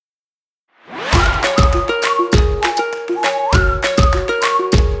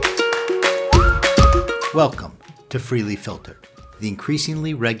Welcome to Freely Filtered, the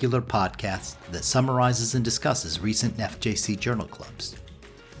increasingly regular podcast that summarizes and discusses recent NephJC journal clubs.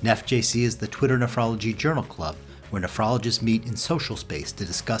 NephJC is the Twitter nephrology journal club where nephrologists meet in social space to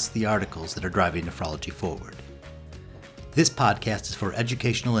discuss the articles that are driving nephrology forward. This podcast is for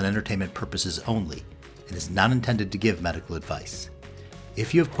educational and entertainment purposes only and is not intended to give medical advice.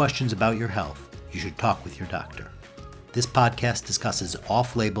 If you have questions about your health, you should talk with your doctor. This podcast discusses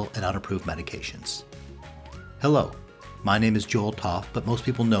off-label and unapproved medications. Hello, my name is Joel Toff, but most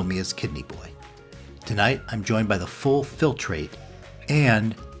people know me as Kidney Boy. Tonight, I'm joined by the full Filtrate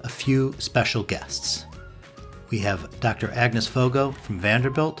and a few special guests. We have Dr. Agnes Fogo from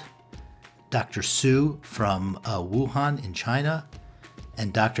Vanderbilt, Dr. Su from Wuhan in China,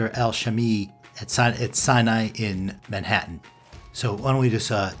 and Dr. Al-Shami at Sinai in Manhattan. So why don't we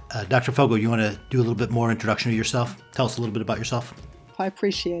just, Dr. Fogo, you want to do a little bit more introduction of yourself? Tell us a little bit about yourself. I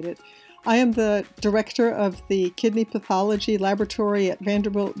appreciate it. I am the director of the Kidney Pathology Laboratory at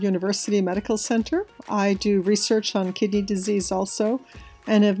Vanderbilt University Medical Center. I do research on kidney disease also,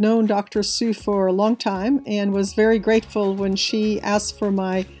 and have known Dr. Su for a long time and was very grateful when she asked for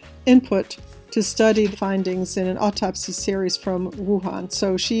my input to study the findings in an autopsy series from Wuhan.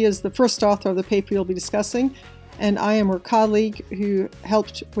 So she is the first author of the paper you'll be discussing, and I am her colleague who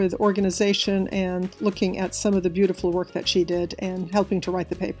helped with organization and looking at some of the beautiful work that she did and helping to write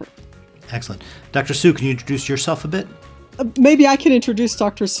the paper. Excellent. Dr. Su, can you introduce yourself a bit? Maybe I can introduce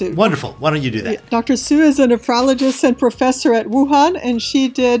Dr. Su. Wonderful. Why don't you do that? Dr. Su is a nephrologist and professor at Wuhan, and she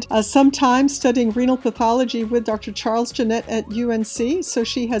did some time studying renal pathology with Dr. Charles Jeanette at UNC, so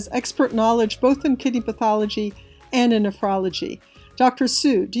she has expert knowledge both in kidney pathology and in nephrology. Dr.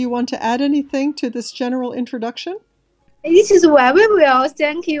 Su, do you want to add anything to this general introduction? It is very well.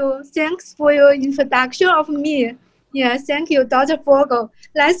 Thank you. Thanks for your introduction of me. Yeah, thank you, Dr. Fogo.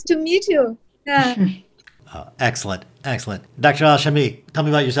 Nice to meet you. Excellent. Dr. Al-Shami, tell me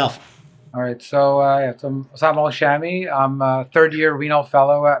about yourself. All right, so I'm Al-Shami. I'm a third-year renal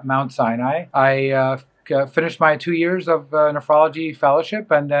fellow at Mount Sinai. I finished my 2 years of nephrology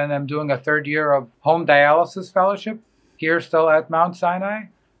fellowship, and then I'm doing a third year of home dialysis fellowship here still at Mount Sinai.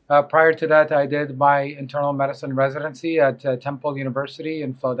 Prior to that, I did my internal medicine residency at Temple University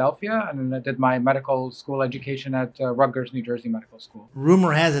in Philadelphia, and then I did my medical school education at Rutgers, New Jersey Medical School.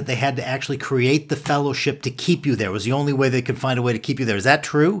 Rumor has it they had to actually create the fellowship to keep you there. It was the only way they could find a way to keep you there. Is that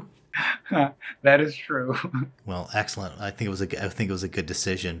true? That is true. Well, excellent. I think it was a good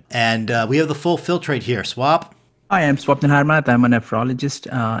decision. And we have the full Filtrate here. Swap. Hi, I'm Swapnil Harmath. I'm a nephrologist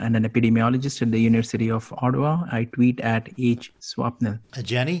and an epidemiologist at the University of Ottawa. I tweet at HSwapnil.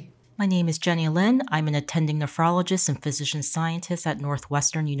 Jenny? My name is Jenny Lin. I'm an attending nephrologist and physician scientist at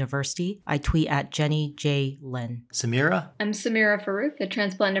Northwestern University. I tweet at Jenny J. Lin. Samira? I'm Samira Farouk, a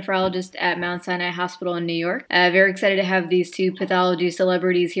transplant nephrologist at Mount Sinai Hospital in New York. Very excited to have these two pathology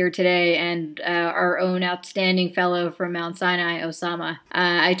celebrities here today and our own outstanding fellow from Mount Sinai, Osama.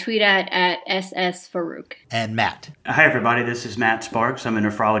 I tweet at SS Farouk. And Matt? Hi, everybody. This is Matt Sparks. I'm a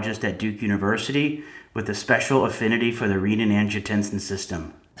nephrologist at Duke University with a special affinity for the renin-angiotensin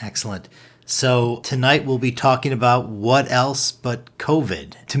system. Excellent. So tonight we'll be talking about what else but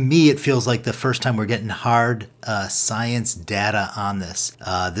COVID. To me, it feels like the first time we're getting hard science data on this.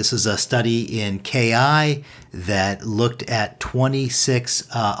 This is a study in KI that looked at 26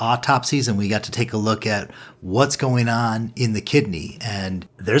 autopsies, and we got to take a look at what's going on in the kidney. And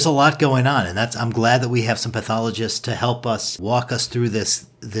there's a lot going on, and I'm glad that we have some pathologists to help us walk us through this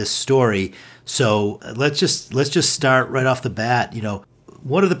story. So let's just start right off the bat.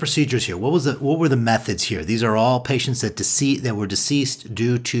 What are the procedures here? What were the methods here? These are all patients that were deceased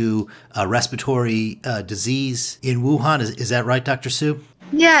due to respiratory disease in Wuhan. Is that right, Dr. Su?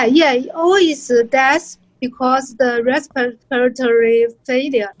 Yeah, always death because the respiratory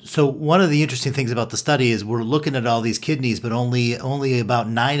failure. So one of the interesting things about the study is we're looking at all these kidneys, but only about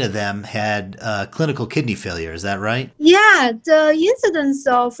 9 of them had clinical kidney failure. Is that right? Yeah, the incidence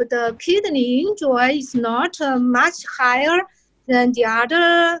of the kidney injury is not much higher than the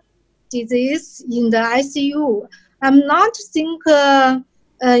other disease in the ICU. I'm not think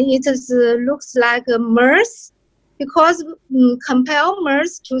it looks like MERS because compare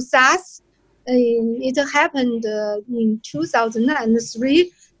MERS to SARS. It happened in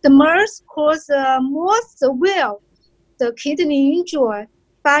 2003. The MERS caused more severe the kidney injury,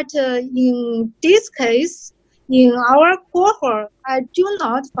 but in this case, in our cohort, I do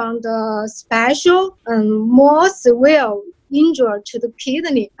not find a special more severe injury to the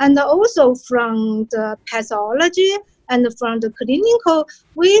kidney. And also from the pathology and from the clinical,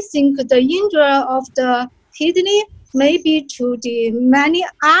 we think the injury of the kidney may be to the many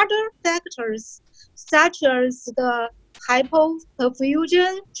other factors. such as the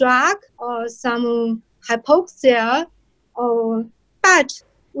hypoperfusion drug or some hypoxia, but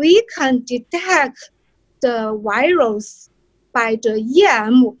we can detect the virus by the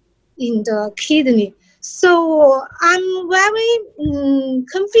EM in the kidney. So I'm very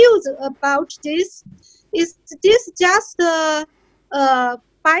confused about this. Is this just a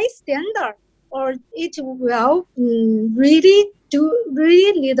bystander, or it will really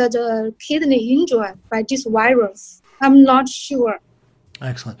lead the kidney injury by this virus? I'm not sure.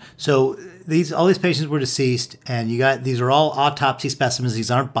 Excellent. So all these patients were deceased, and these are all autopsy specimens.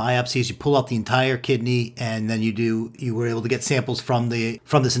 These aren't biopsies. You pull out the entire kidney, and then you were able to get samples from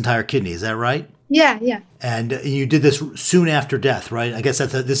this entire kidney. Is that right? Yeah. And you did this soon after death, right? I guess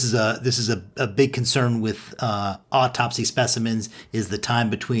this is a big concern with autopsy specimens, is the time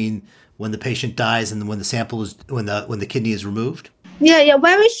between when the patient dies and when the kidney is removed. Yeah,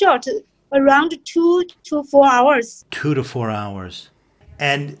 very short, around 2 to 4 hours. 2 to 4 hours.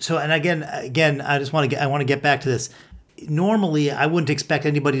 And so, and again, I want to get back to this. Normally, I wouldn't expect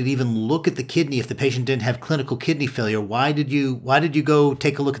anybody to even look at the kidney if the patient didn't have clinical kidney failure. Why did you go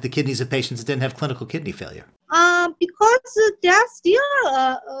take a look at the kidneys of patients that didn't have clinical kidney failure? Because they're still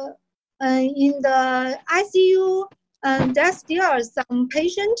in the ICU, and there's still some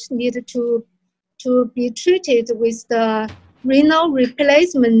patients need to be treated with the renal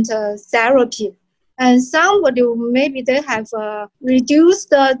replacement therapy. And somebody, maybe they have reduced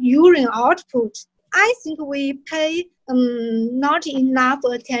the urine output. I think we pay not enough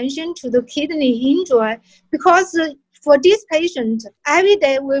attention to the kidney injury, because for this patient, every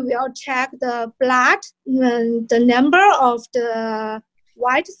day we will check the blood, the number of the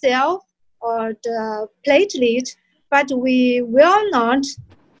white cell or the platelet, but we will not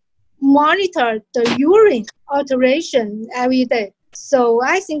monitor the urine alteration every day. So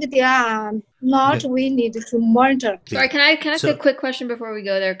I think they are not we need to monitor. Sorry, can I ask a quick question before we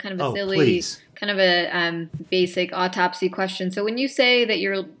go there? Kind of a silly, please. Kind of a basic autopsy question. So when you say that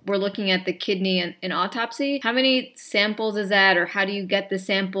we're looking at the kidney in autopsy, how many samples is that, or how do you get the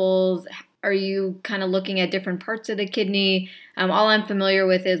samples? Are you kind of looking at different parts of the kidney? All I'm familiar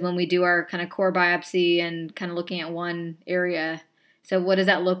with is when we do our kind of core biopsy and kind of looking at one area. So what does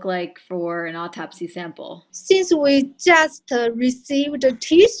that look like for an autopsy sample? Since we just received the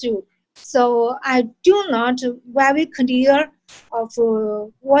tissue, so I do not very clear of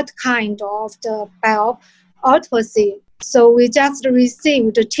what kind of the biopsy. So we just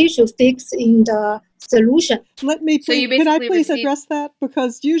received the tissue fixed in the solution. Can I please address that?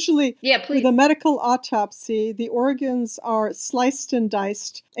 Because usually with a medical autopsy, the organs are sliced and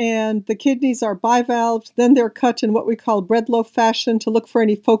diced, and the kidneys are bivalved. Then they're cut in what we call bread loaf fashion to look for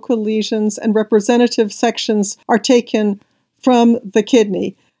any focal lesions, and representative sections are taken from the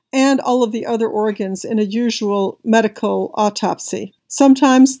kidney and all of the other organs in a usual medical autopsy.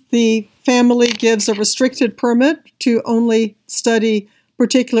 Sometimes the family gives a restricted permit to only study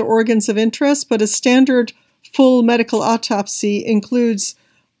particular organs of interest, but a standard full medical autopsy includes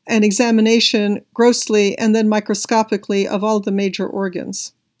an examination grossly and then microscopically of all the major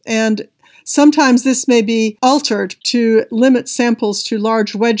organs. And sometimes this may be altered to limit samples to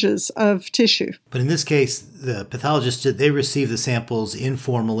large wedges of tissue. But in this case, the pathologist, they received the samples in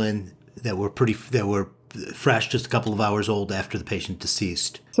formalin that were fresh, just a couple of hours old after the patient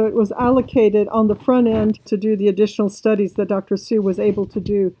deceased. So it was allocated on the front end to do the additional studies that Dr. Su was able to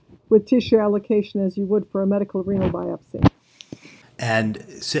do with tissue allocation as you would for a medical renal biopsy. And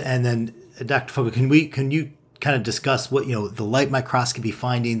then, Dr. Fogel, can you kind of discuss what, the light microscopy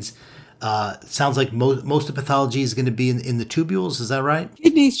findings? Sounds like most of pathology is going to be in the tubules. Is that right?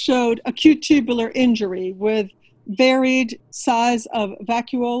 Kidneys showed acute tubular injury with varied size of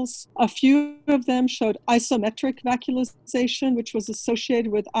vacuoles. A few of them showed isometric vacuolization, which was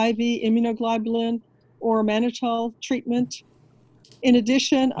associated with IV immunoglobulin or mannitol treatment. In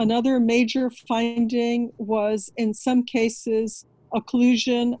addition, another major finding was, in some cases,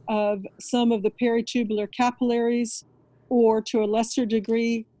 occlusion of some of the peritubular capillaries, or to a lesser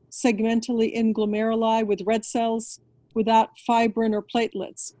degree, segmentally in glomeruli with red cells without fibrin or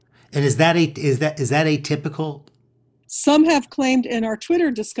platelets. And is that atypical? Some have claimed in our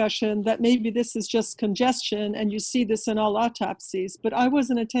Twitter discussion that maybe this is just congestion, and you see this in all autopsies. But I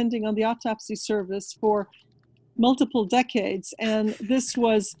wasn't attending on the autopsy service for multiple decades, and this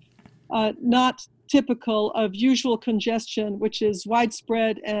was not typical of usual congestion, which is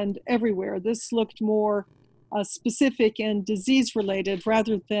widespread and everywhere. This looked more specific and disease-related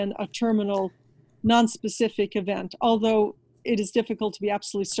rather than a terminal, non-specific event, although it is difficult to be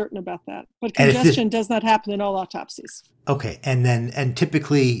absolutely certain about that. But And if congestion does not happen in all autopsies. Okay. And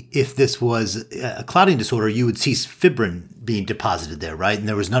typically, if this was a clotting disorder, you would see fibrin being deposited there, right? And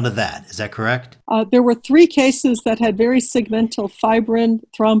there was none of that. Is that correct? There were 3 cases that had very segmental fibrin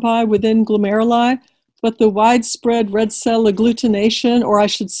thrombi within glomeruli, but the widespread red cell agglutination, or I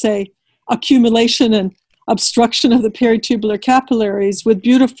should say accumulation and obstruction of the peritubular capillaries with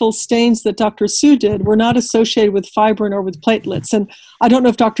beautiful stains that Dr. Su did were not associated with fibrin or with platelets. And I don't know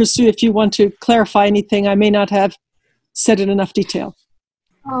if Dr. Su, if you want to clarify anything, I may not have said in enough detail.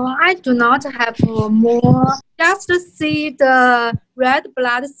 I do not have more. Just see the red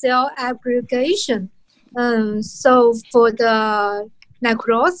blood cell aggregation. So for the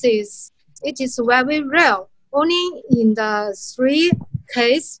necrosis, it is very rare. Only in the 3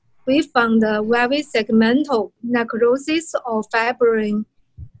 cases, we found a very segmental necrosis or fibrin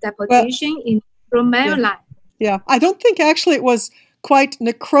deposition in glomeruli. Yeah, I don't think actually it was quite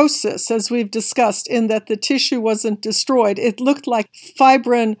necrosis, as we've discussed, in that the tissue wasn't destroyed. It looked like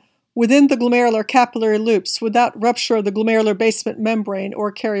fibrin within the glomerular capillary loops without rupture of the glomerular basement membrane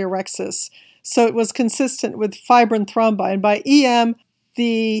or karyorrhexis. So it was consistent with fibrin thrombi. And by EM,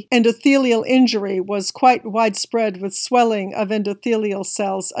 the endothelial injury was quite widespread with swelling of endothelial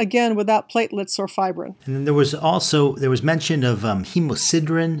cells, again, without platelets or fibrin. And then there was mention of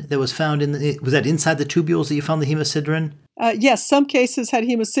hemosiderin that was found was that inside the tubules that you found the hemosiderin? Yes, some cases had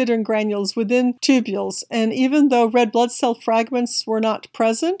hemosiderin granules within tubules. And even though red blood cell fragments were not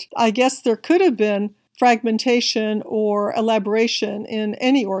present, I guess there could have been fragmentation or elaboration in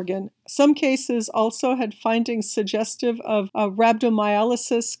any organ. Some cases also had findings suggestive of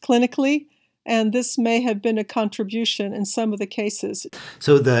rhabdomyolysis clinically, and this may have been a contribution in some of the cases.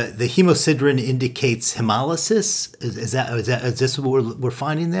 So the hemosiderin indicates hemolysis? Is this what we're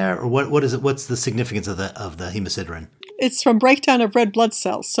finding there, or what is it? What's the significance of the hemosiderin? It's from breakdown of red blood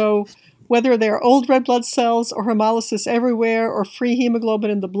cells. So whether they're old red blood cells or hemolysis everywhere or free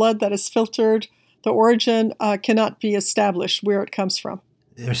hemoglobin in the blood that is filtered, the origin cannot be established where it comes from.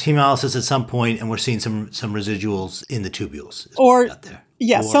 There's hemolysis at some point, and we're seeing some residuals in the tubules. Or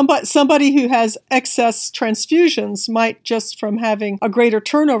somebody who has excess transfusions might, just from having a greater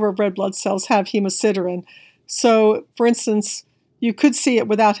turnover of red blood cells, have hemosiderin. So, for instance, you could see it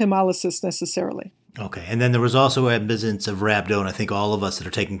without hemolysis necessarily. Okay, and then there was also evidence of rhabdo, and I think all of us that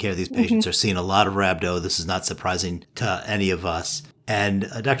are taking care of these patients are seeing a lot of rhabdo. This is not surprising to any of us. And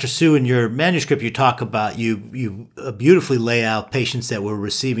Dr. Su, in your manuscript, you talk about, you beautifully lay out patients that were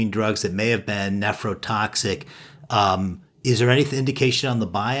receiving drugs that may have been nephrotoxic. Is there any indication on the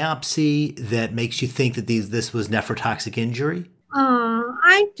biopsy that makes you think that this was nephrotoxic injury?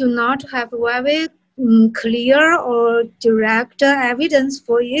 I do not have very clear or direct evidence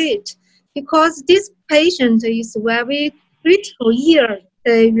for it, because this patient is very critical ill.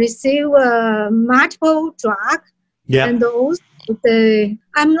 They receive multiple drugs, and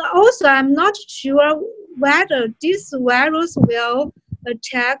also I'm not sure whether this virus will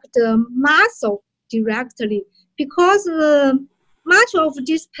attack the muscle directly, because much of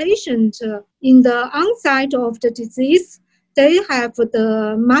these patients in the onset of the disease, they have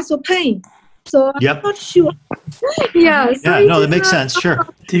the muscle pain. So I'm not sure. That makes sense. Sure.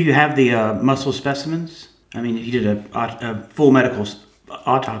 Do you have the muscle specimens? I mean, you did a full medical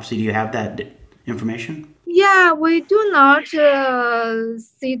autopsy. Do you have that information? Yeah, we do not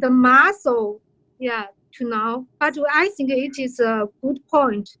see the muscle to now, but I think it is a good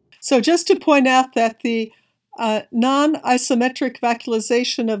point. So just to point out that the non-isometric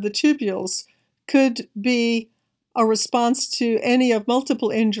vacuolization of the tubules could be a response to any of multiple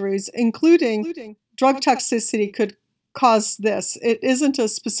injuries, including drug toxicity could cause this. It isn't a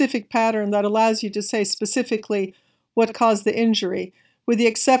specific pattern that allows you to say specifically what caused the injury, with the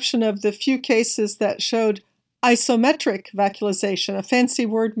exception of the few cases that showed isometric vacuolization, a fancy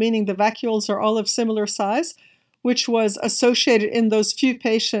word meaning the vacuoles are all of similar size, which was associated in those few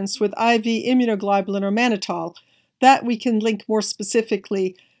patients with IV immunoglobulin or mannitol. That we can link more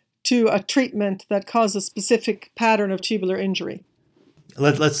specifically to a treatment that caused a specific pattern of tubular injury. I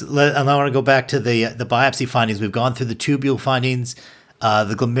want to go back to the biopsy findings. We've gone through the tubule findings,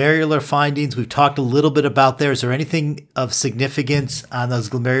 the glomerular findings. We've talked a little bit about there. Is there anything of significance on those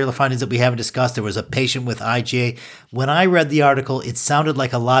glomerular findings that we haven't discussed? There was a patient with IgA. When I read the article, it sounded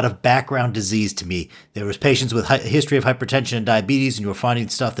like a lot of background disease to me. There was patients with a history of hypertension and diabetes, and you were finding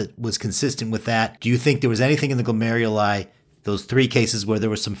stuff that was consistent with that. Do you think there was anything in the glomeruli, those 3 cases where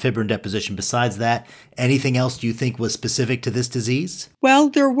there was some fibrin deposition besides that? Anything else do you think was specific to this disease? Well,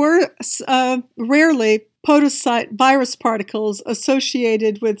 there were rarely podocyte virus particles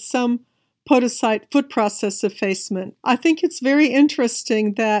associated with some podocyte foot process effacement. I think it's very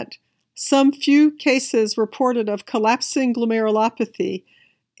interesting that some few cases reported of collapsing glomerulopathy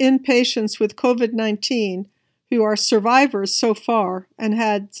in patients with COVID-19 who are survivors so far and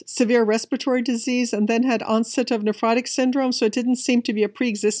had severe respiratory disease and then had onset of nephrotic syndrome, so it didn't seem to be a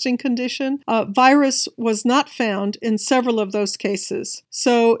pre-existing condition. Virus was not found in several of those cases.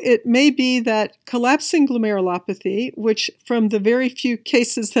 So it may be that collapsing glomerulopathy, which from the very few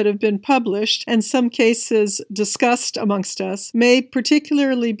cases that have been published and some cases discussed amongst us, may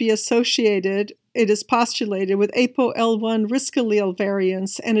particularly be associated, it is postulated, with APOL1 risk allele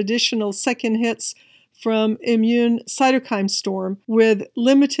variants and additional second hits from immune cytokine storm, with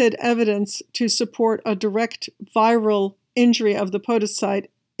limited evidence to support a direct viral injury of the podocyte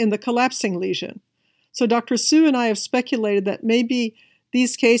in the collapsing lesion. So Dr. Su and I have speculated that maybe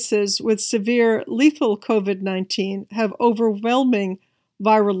these cases with severe lethal COVID-19 have overwhelming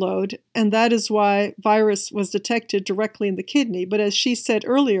viral load, and that is why virus was detected directly in the kidney. But as she said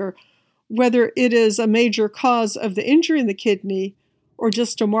earlier, whether it is a major cause of the injury in the kidney or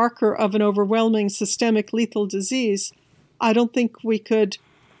just a marker of an overwhelming systemic lethal disease, I don't think we could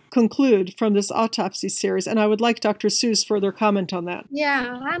conclude from this autopsy series. And I would like Dr. Su's further comment on that.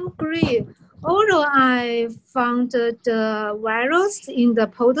 Yeah, I agree. Although I found the virus in the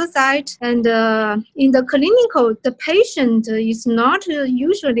podocyte and in the clinical, the patient is not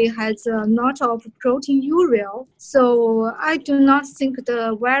usually has a lot of proteinuria. So I do not think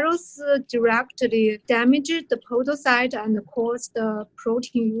the virus directly damaged the podocyte and caused the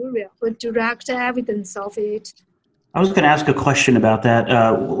proteinuria, with direct evidence of it. I was going to ask a question about that.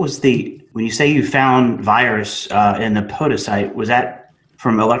 What was when you say you found virus in the podocyte, was that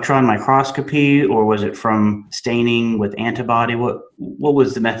from electron microscopy or was it from staining with antibody? What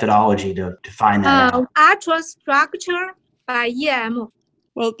was the methodology to find that out? Ultrastructure by EM.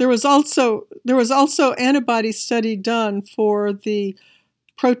 Well, there was also antibody study done for the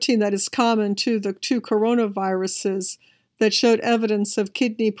protein that is common to the two coronaviruses that showed evidence of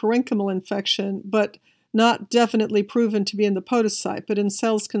kidney parenchymal infection, but not definitely proven to be in the podocyte, but in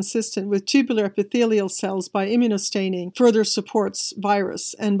cells consistent with tubular epithelial cells by immunostaining, further supports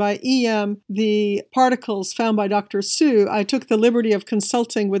virus. And by EM, the particles found by Dr. Su, I took the liberty of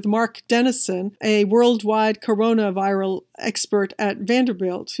consulting with Mark Dennison, a worldwide coronaviral expert at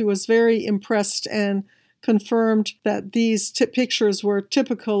Vanderbilt, who was very impressed and confirmed that these pictures were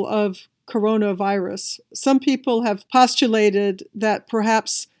typical of coronavirus. Some people have postulated that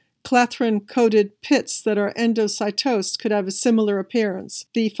perhaps clathrin-coated pits that are endocytosed could have a similar appearance.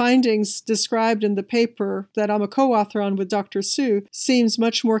 The findings described in the paper that I'm a co-author on with Dr. Su seems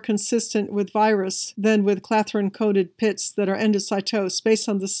much more consistent with virus than with clathrin-coated pits that are endocytosed based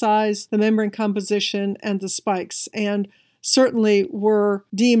on the size, the membrane composition, and the spikes, and certainly were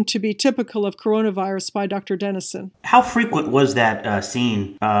deemed to be typical of coronavirus by Dr. Dennison. How frequent was that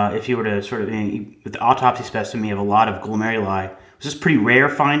seen? If you were to sort of, with the autopsy specimen, you have a lot of glomeruli. Was this pretty rare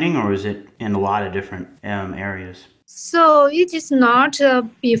finding, or is it in a lot of different areas? So it is not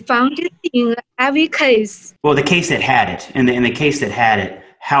be found in every case. Well, the case that had it, in the case that had it,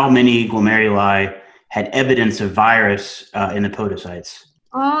 how many glomeruli had evidence of virus in the podocytes?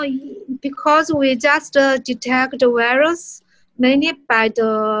 Oh, because we just detect the virus mainly by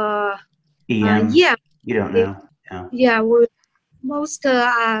the EM. Yeah. You don't know. Yeah, most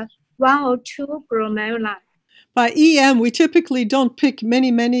are 1 or 2 glomeruli. By EM, we typically don't pick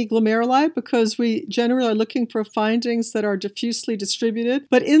many glomeruli because we generally are looking for findings that are diffusely distributed.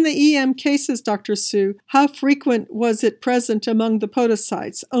 But in the EM cases, Dr. Su, how frequent was it present among the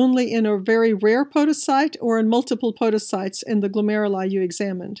podocytes? Only in a very rare podocyte or in multiple podocytes in the glomeruli you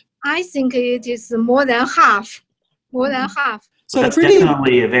examined? I think it is more than half. So that's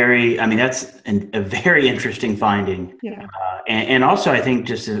definitely that's a very interesting finding. Yeah. And also, I think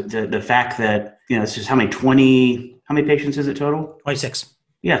just the fact that, this is how many patients is it total? 26.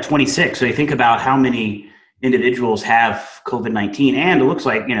 Yeah, 26. So you think about how many individuals have COVID-19, and it looks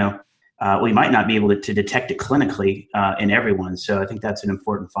like, we might not be able to detect it clinically in everyone. So I think that's an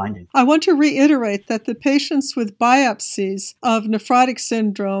important finding. I want to reiterate that the patients with biopsies of nephrotic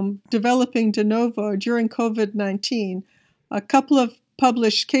syndrome developing de novo during COVID-19, a couple of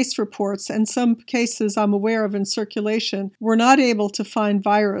published case reports and some cases I'm aware of in circulation were not able to find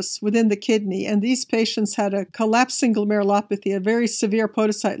virus within the kidney. And these patients had a collapsing glomerulopathy, a very severe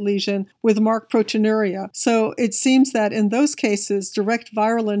podocyte lesion with marked proteinuria. So it seems that in those cases, direct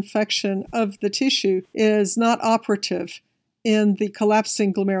viral infection of the tissue is not operative in the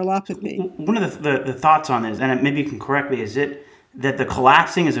collapsing glomerulopathy. One of the thoughts on this, and maybe you can correct me, is it that the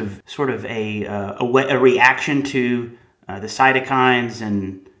collapsing is a sort of a reaction to the cytokines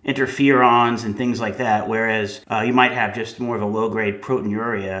and interferons and things like that, whereas you might have just more of a low-grade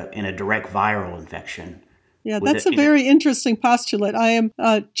proteinuria in a direct viral infection. Yeah, that's a very interesting postulate. I am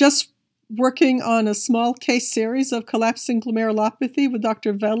just working on a small case series of collapsing glomerulopathy with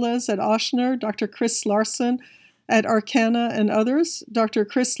Dr. Velez at Ochsner, Dr. Chris Larson at Arcana, and others. Dr.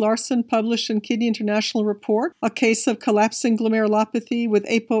 Chris Larson published in Kidney International Report a case of collapsing glomerulopathy with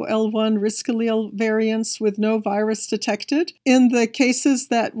ApoL1 risk allele variants with no virus detected. In the cases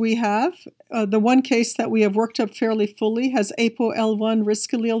that we have, the one case that we have worked up fairly fully has ApoL1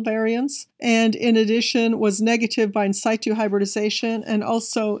 risk allele variants, and in addition was negative by in situ hybridization and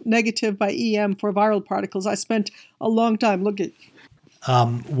also negative by EM for viral particles. I spent a long time looking.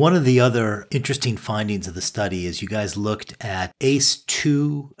 One of the other interesting findings of the study is you guys looked at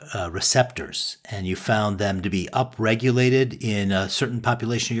ACE2 receptors, and you found them to be upregulated in a certain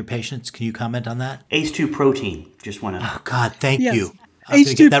population of your patients. Can you comment on that? ACE2 protein. Just want to. Oh, God, thank you.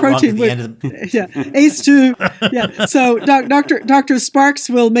 ACE2 protein. ACE2. Yeah. So Dr. Sparks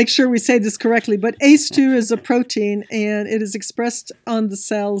will make sure we say this correctly, but ACE2 is a protein and it is expressed on the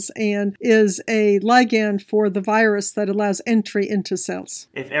cells and is a ligand for the virus that allows entry into cells.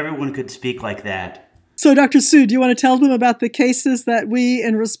 If everyone could speak like that. So, Dr. Su, do you want to tell them about the cases that we,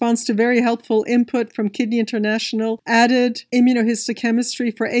 in response to very helpful input from Kidney International, added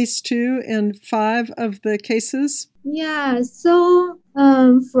immunohistochemistry for ACE2 in 5 of the cases? Yeah, so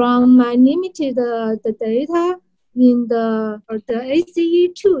from my limited the data in the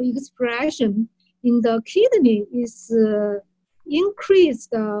ACE2 expression in the kidney is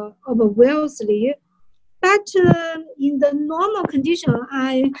increased obviously, but in the normal condition,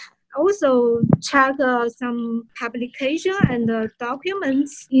 I also check some publication and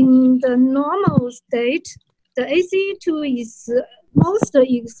documents. In the normal state, the ACE2 is most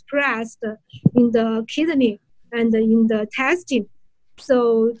expressed in the kidney and in the testing.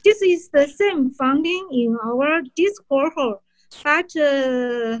 So this is the same finding in this cohort. But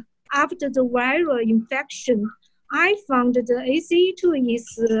after the viral infection, I found the ACE2 is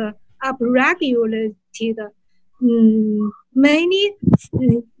upregulated, mainly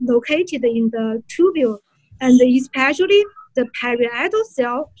located in the tubule, and especially the parietal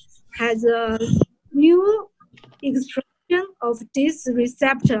cell has a new expression of this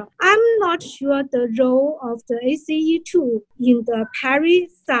receptor. I'm not sure the role of the ACE2 in the peri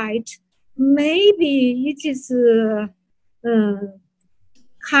site. Maybe it is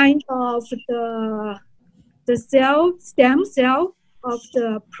kind of the stem cell of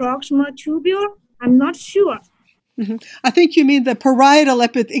the proximal tubule. I'm not sure. Mm-hmm. I think you mean the parietal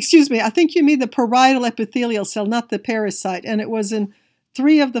epithelial cell, not the pericyte. And it was in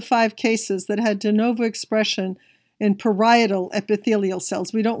 3 of the 5 cases that had de novo expression in parietal epithelial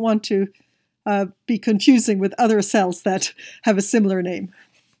cells. We don't want to be confusing with other cells that have a similar name.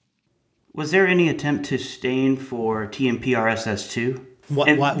 Was there any attempt to stain for TMPRSS2?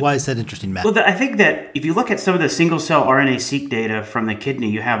 Why is that interesting, Matt? Well, I think that if you look at some of the single-cell RNA-seq data from the kidney,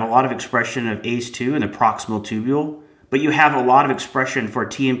 you have a lot of expression of ACE2 in the proximal tubule, but you have a lot of expression for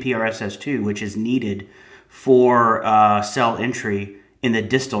TMPRSS2, which is needed for cell entry in the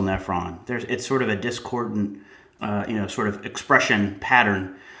distal nephron. It's sort of a discordant, sort of expression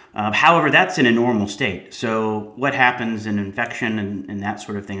pattern. However, that's in a normal state. So what happens in infection and that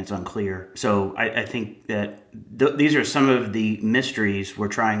sort of thing is unclear. So I think that these are some of the mysteries we're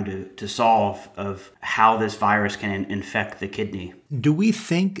trying to solve of how this virus can infect the kidney. Do we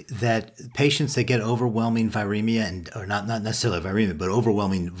think that patients that get overwhelming viremia, or not necessarily viremia, but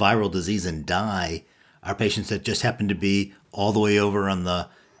overwhelming viral disease and die are patients that just happen to be all the way over on the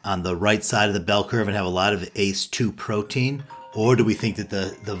right side of the bell curve and have a lot of ACE2 protein? Or do we think that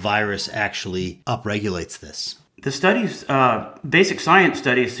the virus actually upregulates this? The studies, basic science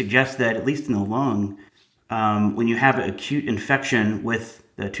studies suggest that at least in the lung, when you have an acute infection with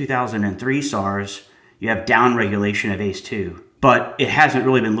the 2003 SARS, you have downregulation of ACE2. But it hasn't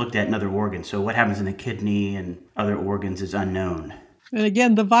really been looked at in other organs. So what happens in the kidney and other organs is unknown. And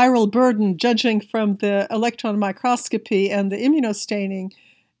again, the viral burden, judging from the electron microscopy and the immunostaining,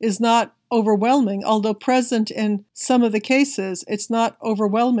 is not overwhelming, although present in some of the cases, it's not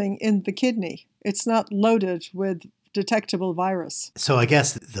overwhelming in the kidney. It's not loaded with detectable virus. So I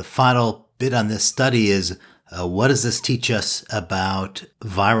guess the final bit on this study is, what does this teach us about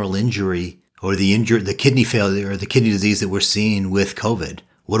viral injury or the kidney failure or the kidney disease that we're seeing with COVID?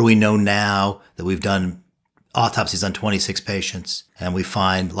 What do we know now that we've done autopsies on 26 patients and we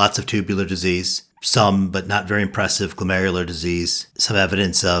find lots of tubular disease, some, but not very impressive, glomerular disease, some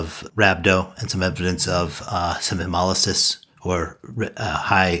evidence of rhabdo, and some evidence of some hemolysis or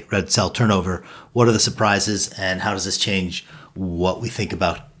high red cell turnover? What are the surprises, and how does this change what we think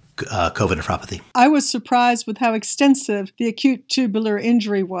about COVID nephropathy? I was surprised with how extensive the acute tubular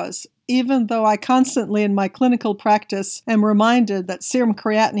injury was. Even though I constantly in my clinical practice am reminded that serum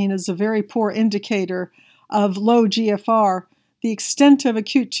creatinine is a very poor indicator of low GFR, the extent of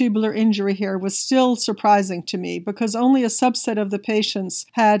acute tubular injury here was still surprising to me because only a subset of the patients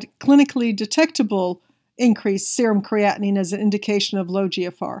had clinically detectable increased serum creatinine as an indication of low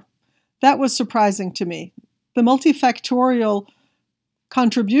GFR. That was surprising to me. The multifactorial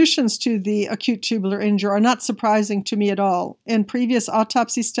contributions to the acute tubular injury are not surprising to me at all. In previous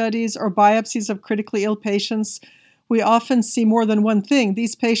autopsy studies or biopsies of critically ill patients, we often see more than one thing.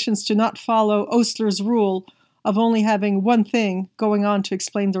 These patients do not follow Osler's rule of only having one thing going on to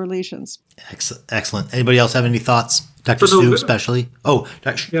explain their lesions. Excellent. Anybody else have any thoughts? Dr. Stu especially? Oh,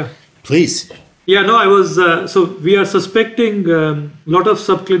 yeah. Please. Yeah, no, I was, so we are suspecting a lot of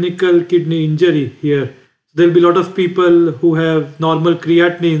subclinical kidney injury here. There'll be a lot of people who have normal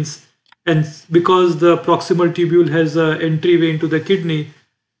creatinines, and because the proximal tubule has an entryway into the kidney,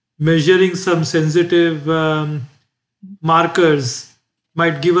 measuring some sensitive markers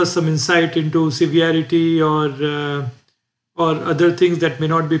might give us some insight into severity or other things that may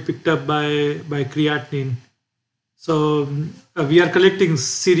not be picked up by creatinine. So we are collecting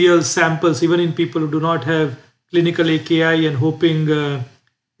serial samples even in people who do not have clinical AKI and hoping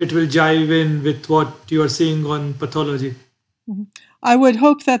it will jive in with what you are seeing on pathology. Mm-hmm. I would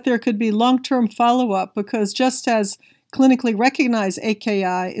hope that there could be long-term follow-up because just as clinically recognized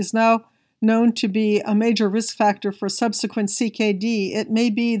AKI is now known to be a major risk factor for subsequent CKD, it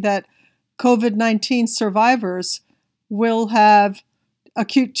may be that COVID-19 survivors will have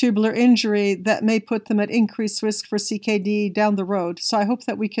acute tubular injury that may put them at increased risk for CKD down the road. So I hope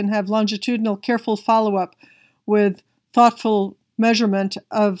that we can have longitudinal, careful follow-up with thoughtful measurement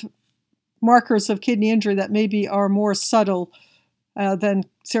of markers of kidney injury that maybe are more subtle than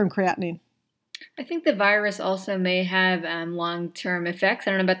serum creatinine. I think the virus also may have long-term effects.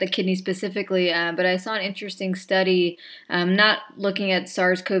 I don't know about the kidney specifically, but I saw an interesting study, not looking at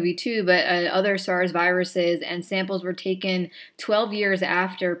SARS-CoV-2, but other SARS viruses, and samples were taken 12 years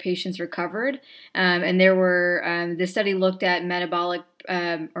after patients recovered. And there were, the study looked at metabolic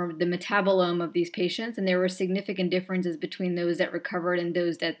or the metabolome of these patients, and there were significant differences between those that recovered and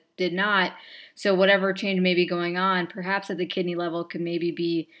those that did not. So whatever change may be going on, perhaps at the kidney level, could maybe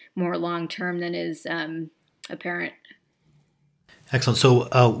be more long-term than is apparent. Excellent.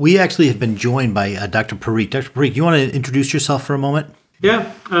 So we actually have been joined by Dr. Parikh. Dr. Parikh, do you want to introduce yourself for a moment?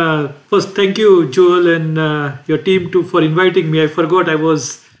 Yeah. First, thank you, Joel, and your team too for inviting me. I forgot I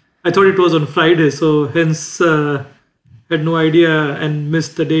thought it was on Friday, so hence had no idea and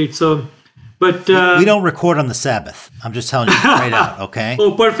missed the date. So, but we don't record on the Sabbath. I'm just telling you right out, okay?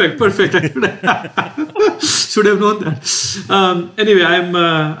 Oh, perfect. Should have known that. Anyway,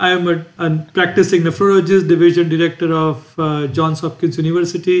 I am a practicing nephrologist, division director of Johns Hopkins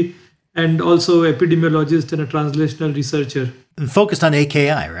University, and also epidemiologist and a translational researcher. And focused on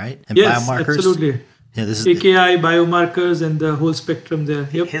AKI, right? And yes, biomarkers. Absolutely. Yeah, this is AKI, biomarkers, and the whole spectrum there.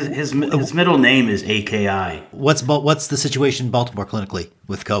 Yep. His middle name is AKI. What's the situation in Baltimore clinically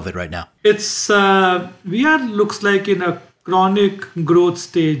with COVID right now? It's we are looks like in a chronic growth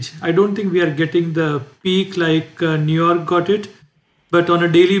stage. I don't think we are getting the peak like New York got it, but on a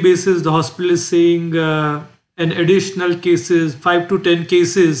daily basis, the hospital is seeing an additional cases, 5 to 10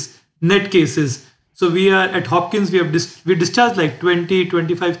 cases, net cases. So we are at Hopkins, we discharge like 20,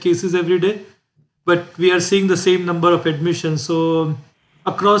 25 cases every day. But we are seeing the same number of admissions. So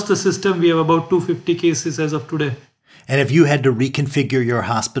across the system, we have about 250 cases as of today. And have you had to reconfigure your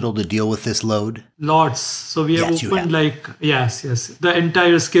hospital to deal with this load? Lots. So we have opened yes. The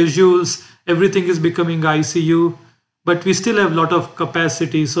entire schedules, everything is becoming ICU. But we still have a lot of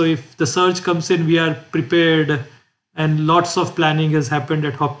capacity. So if the surge comes in, we are prepared. And lots of planning has happened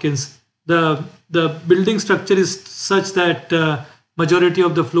at Hopkins. The building structure is such that majority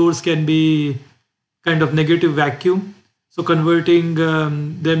of the floors can be kind of negative vacuum. So converting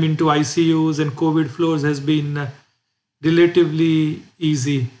them into ICUs and COVID floors has been relatively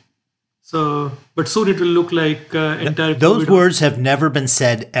easy. So, but soon it will look like entire. Those COVID words have never been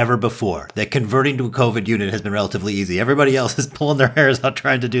said ever before. That converting to a COVID unit has been relatively easy. Everybody else is pulling their hairs out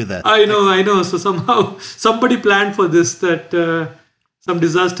trying to do that. I know. So somehow somebody planned for this, that some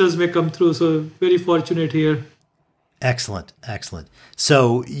disasters may come through. So very fortunate here. Excellent.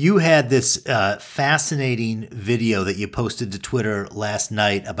 So you had this fascinating video that you posted to Twitter last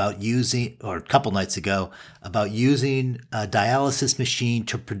night about using, or a couple nights ago, about using a dialysis machine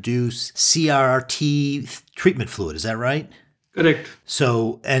to produce CRRT treatment fluid. Is that right? Correct.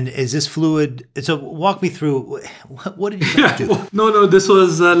 So, and is this fluid? So, walk me through. What did you guys do? No. This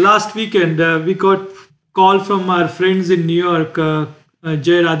was last weekend. We got call from our friends in New York,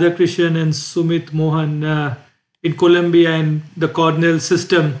 Jay Radhakrishnan and Sumit Mohan in Columbia and the Cornell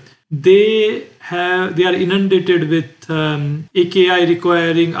system. They are inundated with AKI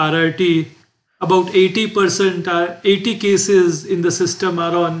requiring RRT. About 80%, 80 cases in the system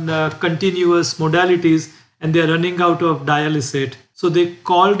are on continuous modalities, and they are running out of dialysate. So they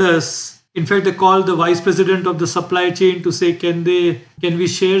called us. In fact, they called the vice president of the supply chain to say, can we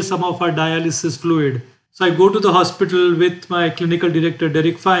share some of our dialysis fluid? So I go to the hospital with my clinical director,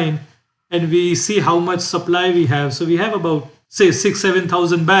 Derek Fine, and we see how much supply we have. So we have about, say,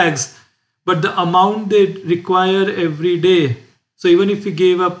 6,000-7,000 bags, but the amount they require every day. So even if we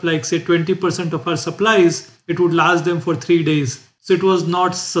gave up, like, say, 20% of our supplies, it would last them for 3 days. So it was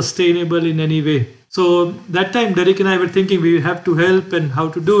not sustainable in any way. So that time, Derek and I were thinking we have to help and how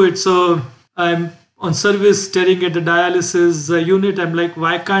to do it. So I'm on service staring at the dialysis unit. I'm like,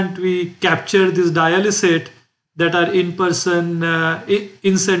 why can't we capture this dialysate that our in-person,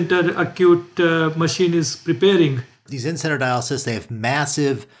 in-center acute machine is preparing? These in-center dialysis, they have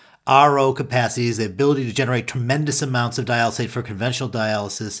massive RO capacities, the ability to generate tremendous amounts of dialysate for conventional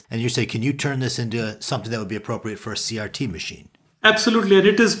dialysis. And you say, can you turn this into something that would be appropriate for a CRT machine? Absolutely. And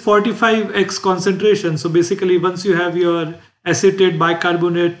it is 45x concentration. So basically, once you have your acetate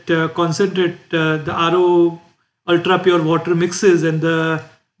bicarbonate concentrate, the RO ultra pure water mixes and the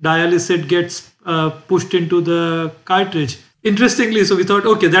dialysate gets pushed into the cartridge. Interestingly, so we thought,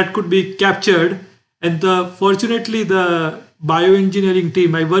 okay, that could be captured. And fortunately, the bioengineering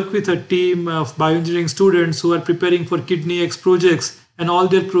team, I work with a team of bioengineering students who are preparing for Kidney X projects, and all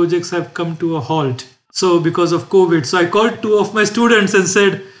their projects have come to a halt. So because of COVID. So I called 2 of my students and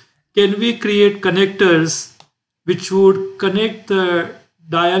said, can we create connectors which would connect the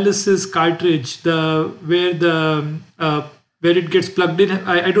dialysis cartridge, where it gets plugged in.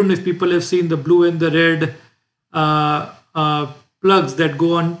 I don't know if people have seen the blue and the red plugs that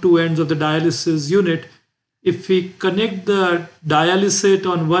go on 2 ends of the dialysis unit. If we connect the dialysate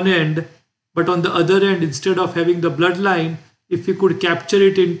on one end, but on the other end, instead of having the blood line, if we could capture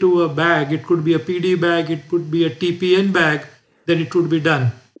it into a bag, it could be a PD bag, it could be a TPN bag, then it would be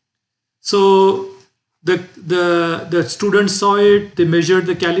done. So the students saw it, they measured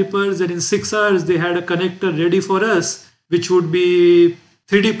the calipers, and in 6 hours they had a connector ready for us, which would be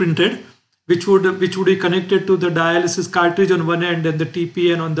 3D printed, which would be connected to the dialysis cartridge on one end and the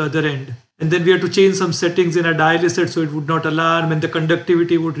TPN on the other end. And then we had to change some settings in a dialysate so it would not alarm, and the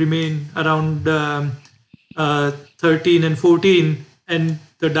conductivity would remain around 13 and 14, and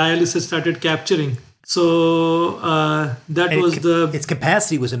the dialysis started capturing. So its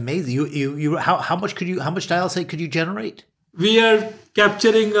capacity was amazing. How much dialysate could you generate? We are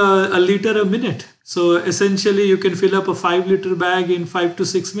capturing a liter a minute. So essentially, you can fill up a 5-liter bag in 5 to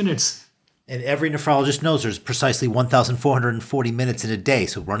 6 minutes. And every nephrologist knows there's precisely 1,440 minutes in a day.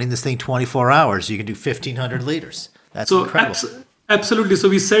 So running this thing 24 hours, you can do 1,500 liters. That's incredible. Absolutely. So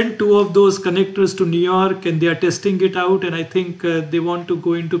we sent 2 of those connectors to New York, and they are testing it out. And I think they want to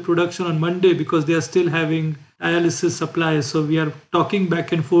go into production on Monday because they are still having dialysis supplies. So we are talking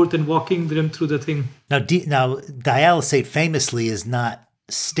back and forth and walking them through the thing. Now dialysate famously is not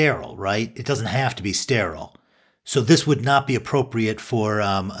sterile, right? It doesn't have to be sterile. So this would not be appropriate for a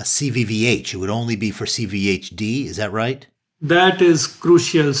CVVH. It would only be for CVHD. Is that right? That is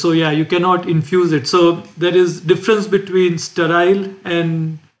crucial. So yeah, you cannot infuse it. So there is difference between sterile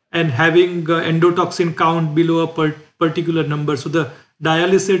and having endotoxin count below a particular number. So the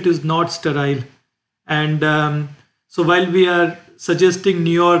dialysate is not sterile. And so while we are suggesting New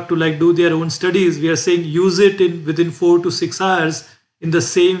York to do their own studies, we are saying use it within 4 to 6 hours in the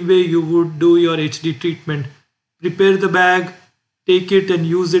same way you would do your HD treatment. Prepare the bag, take it and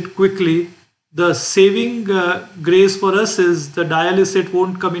use it quickly. The saving grace for us is the dialysate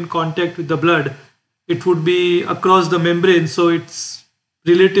won't come in contact with the blood. It would be across the membrane, so it's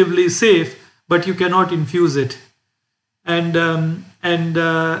relatively safe, but you cannot infuse it. And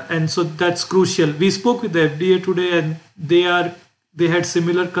so that's crucial. We spoke with the FDA today, and they had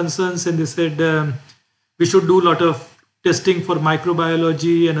similar concerns, and they said we should do a lot of testing for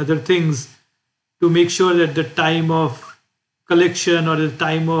microbiology and other things to make sure that the time of collection or the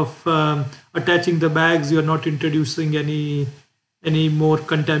time of attaching the bags, you are not introducing any more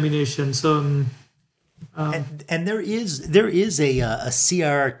contamination. So, and there is a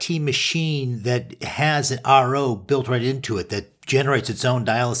CRT machine that has an RO built right into it that generates its own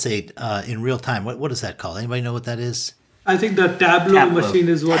dialysate in real time. What is that called? Anybody know what that is? I think the Tableau machine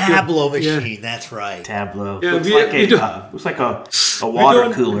is what Tableau machine, that's right. Tableau. Yeah, looks like a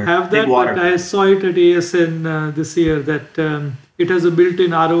water cooler. Have that, but I saw it at ASN this year that it has a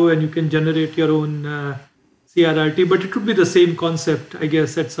built-in RO and you can generate your own CRRT, but it would be the same concept, I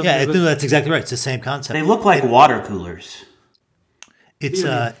guess, at some level. Yeah, that's exactly right. It's the same concept. They look like water coolers. It's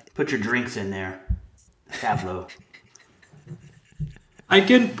put your drinks in there. Tableau. I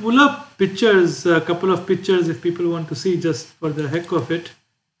can pull up pictures, a couple of pictures if people want to see, just for the heck of it.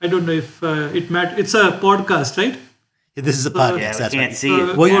 I don't know if it matters. It's a podcast, right? Yeah, this is a podcast. That's can't see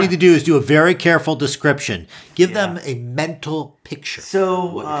it. What you need to do is do a very careful description. Give them a mental picture.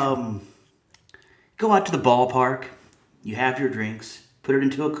 So, go out to the ballpark. You have your drinks. Put it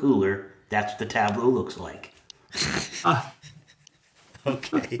into a cooler. That's what the Tableau looks like.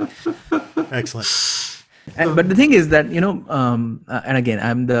 Okay. Excellent. But the thing is that, and again,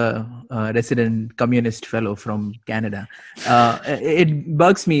 I'm the resident communist fellow from Canada. It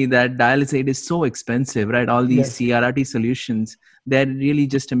bugs me that dialysate aid is so expensive, right? All these CRRT solutions, they're really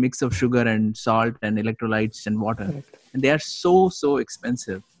just a mix of sugar and salt and electrolytes and water. Correct. And they are so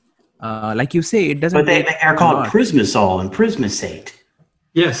expensive. Like you say, it doesn't. But they are called Prismasol and Prismasate.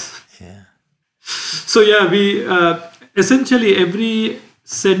 Yes. Yeah. So we essentially every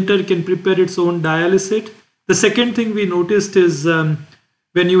center can prepare its own dialysate. The second thing we noticed is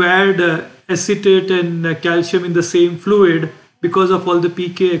when you add acetate and calcium in the same fluid, because of all the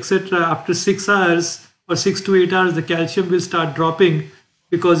PK, etc., after 6 hours or 6 to 8 hours, the calcium will start dropping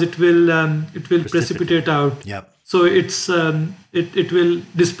because it will precipitate out. Yep. So it's it will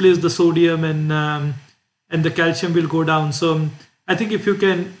displace the sodium and the calcium will go down. So I think if you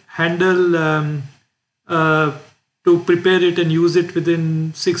can handle to prepare it and use it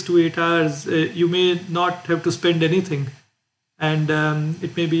within 6 to 8 hours, you may not have to spend anything, and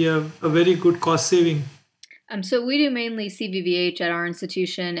it may be a very good cost saving. So we do mainly CVVH at our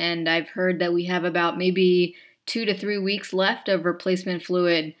institution, and I've heard that we have about maybe 2 to 3 weeks left of replacement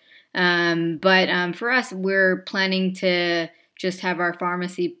fluid. But for us, we're planning to just have our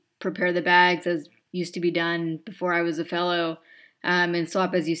pharmacy prepare the bags as used to be done before I was a fellow. And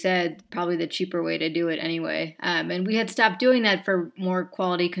swap, as you said, probably the cheaper way to do it anyway. And we had stopped doing that for more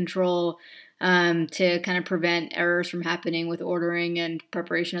quality control to kind of prevent errors from happening with ordering and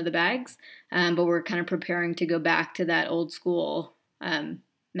preparation of the bags. But we're kind of preparing to go back to that old school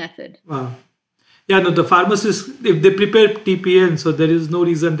method. Wow. Yeah, no, the pharmacists, if they prepare TPN, so there is no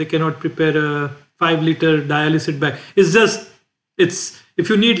reason they cannot prepare a 5-liter dialysate bag. It's if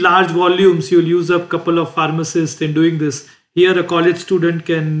you need large volumes, you'll use up a couple of pharmacists in doing this. Here, a college student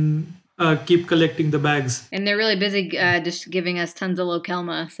can keep collecting the bags. And they're really busy just giving us tons of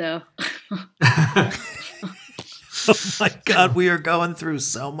Lokelma, so. Oh my God, we are going through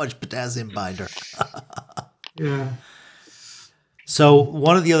so much potassium binder. Yeah. So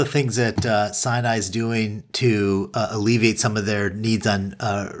one of the other things that Sinai is doing to alleviate some of their needs on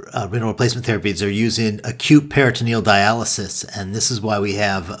renal replacement therapies, they're using acute peritoneal dialysis, and this is why we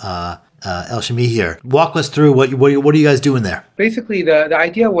have El-Shami here. Walk us through what are you guys doing there? Basically, the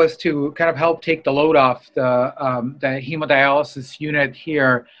idea was to kind of help take the load off the hemodialysis unit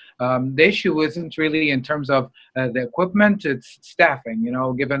here. The issue isn't really in terms of the equipment, it's staffing.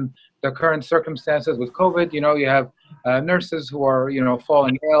 Given the current circumstances with COVID, you have nurses who are,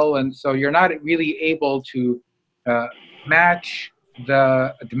 falling ill, and so you're not really able to match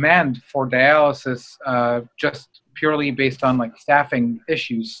the demand for dialysis just purely based on like staffing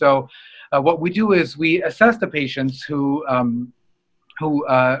issues. So what we do is we assess the patients who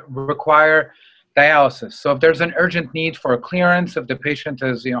require dialysis. So if there's an urgent need for a clearance, if the patient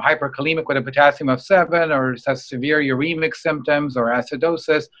is hyperkalemic with a potassium of 7 or has severe uremic symptoms or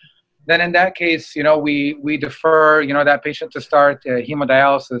acidosis, then in that case, we defer that patient to start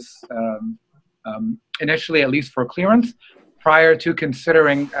hemodialysis initially, at least for clearance, prior to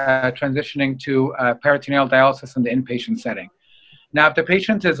considering transitioning to peritoneal dialysis in the inpatient setting. Now, if the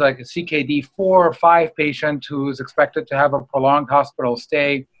patient is like a CKD 4 or 5 patient who is expected to have a prolonged hospital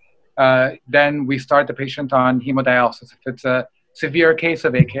stay, then we start the patient on hemodialysis. If it's a severe case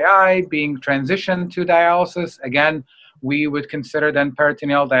of AKI being transitioned to dialysis, again, we would consider then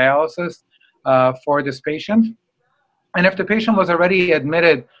peritoneal dialysis for this patient. And if the patient was already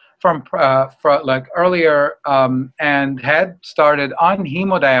admitted from earlier and had started on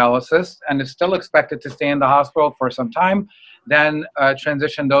hemodialysis and is still expected to stay in the hospital for some time, then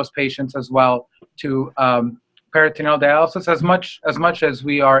transition those patients as well to peritoneal dialysis as much as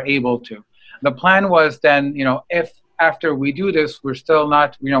we are able to. The plan was then, if after we do this, we're still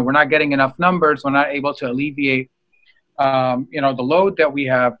not, we're not getting enough numbers, we're not able to alleviate, the load that we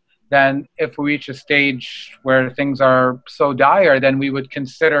have, then if we reach a stage where things are so dire, then we would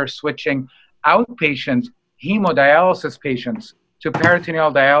consider switching outpatient hemodialysis patients to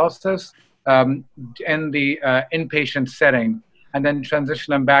peritoneal dialysis in the inpatient setting, and then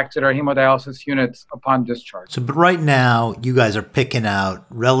transition them back to their hemodialysis units upon discharge. So, but right now, you guys are picking out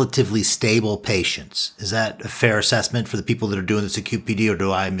relatively stable patients. Is that a fair assessment for the people that are doing this acute PD, or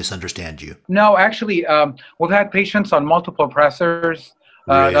do I misunderstand you? No, actually, we've had patients on multiple pressors.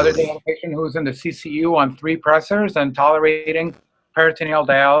 Really? The other day, I had a patient who was in the CCU on 3 pressors and tolerating peritoneal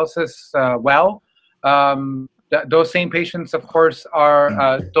dialysis well. Those same patients, of course,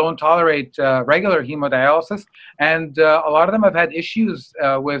 don't tolerate regular hemodialysis, and a lot of them have had issues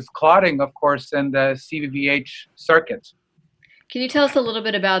with clotting, of course, in the CVVH circuits. Can you tell us a little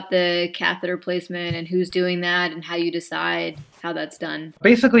bit about the catheter placement and who's doing that and how you decide how that's done?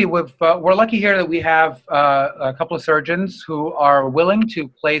 Basically, we're lucky here that we have a couple of surgeons who are willing to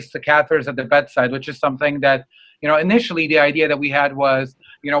place the catheters at the bedside, which is something that, initially the idea that we had was,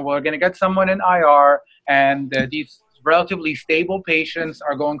 we're going to get someone in IR, and these relatively stable patients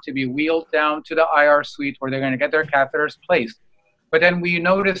are going to be wheeled down to the IR suite where they're going to get their catheters placed. But then we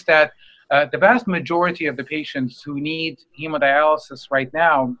noticed that the vast majority of the patients who need hemodialysis right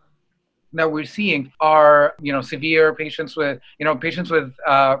now that we're seeing are, severe patients with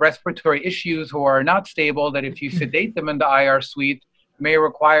respiratory issues who are not stable, that if you sedate them in the IR suite, may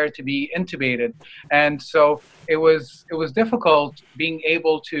require to be intubated. And so it was difficult being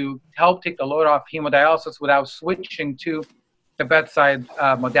able to help take the load off hemodialysis without switching to the bedside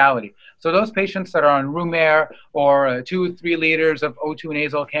modality. So those patients that are on room air or 2-3 liters of O2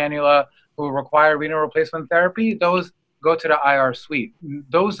 nasal cannula who require renal replacement therapy, those go to the IR suite.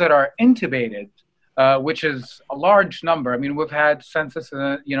 Those that are intubated, which is a large number. I mean, we've had census, in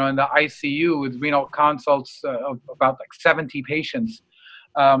the ICU with renal consults of about 70 patients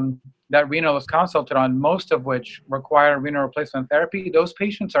that renal is consulted on, most of which require renal replacement therapy. Those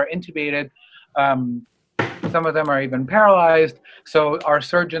patients are intubated. Some of them are even paralyzed. So our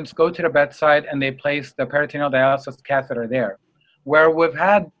surgeons go to the bedside and they place the peritoneal dialysis catheter there. Where we've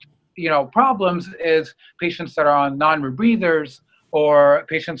had, problems is patients that are on non-rebreathers or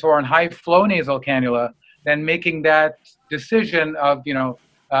patients who are on high flow nasal cannula, then making that decision of,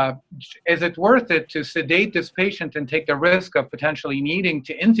 is it worth it to sedate this patient and take the risk of potentially needing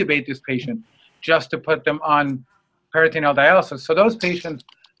to intubate this patient just to put them on peritoneal dialysis? So those patients,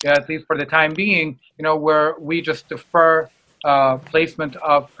 at least for the time being, where we just defer placement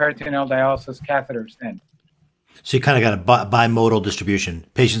of peritoneal dialysis catheters in. So you kind of got a bimodal distribution.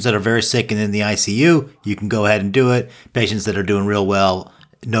 Patients that are very sick and in the ICU, you can go ahead and do it. Patients that are doing real well,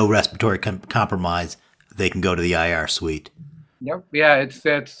 no respiratory compromise, they can go to the IR suite. Yep. Yeah,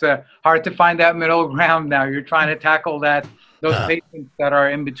 it's hard to find that middle ground now. You're trying to tackle those patients that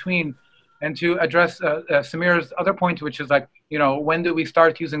are in between. And to address Samir's other point, which is when do we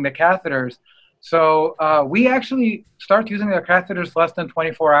start using the catheters? So we actually start using the catheters less than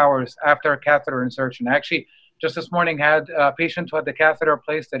 24 hours after a catheter insertion. Actually, just this morning had a patient who had the catheter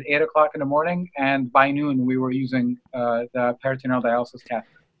placed at 8 o'clock in the morning, and by noon we were using the peritoneal dialysis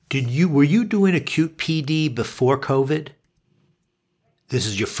catheter. Were you doing acute PD before COVID? This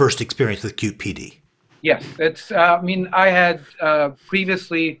is your first experience with acute PD. Yes, it's. I had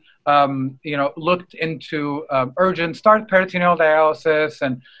previously, looked into urgent start peritoneal dialysis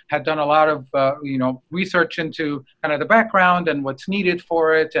and had done a lot of, research into kind of the background and what's needed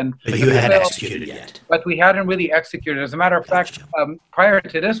for it. But you hadn't executed yet. But we hadn't really executed. As a matter of fact, prior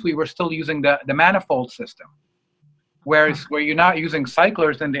to this, we were still using the manifold system. Where you're not using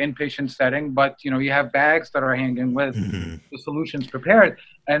cyclers in the inpatient setting, but you have bags that are hanging with the solutions prepared.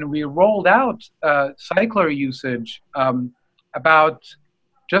 And we rolled out cycler usage about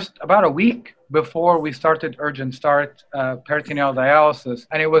a week before we started urgent start peritoneal dialysis.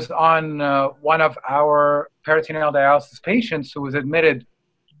 And it was on one of our peritoneal dialysis patients who was admitted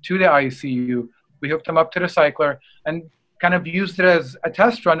to the ICU. We hooked him up to the cycler and kind of used it as a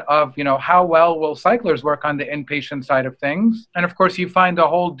test run of, how well will cyclers work on the inpatient side of things. And of course, you find a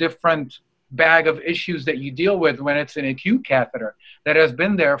whole different bag of issues that you deal with when it's an acute catheter that has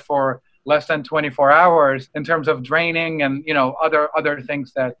been there for less than 24 hours in terms of draining and, other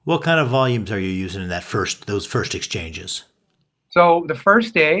things that. What kind of volumes are you using in those first exchanges? So the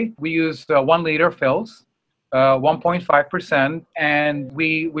first day we used 1 liter fills. 1.5%, and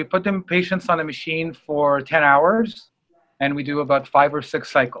we put them patients on the machine for 10 hours. And we do about 5 or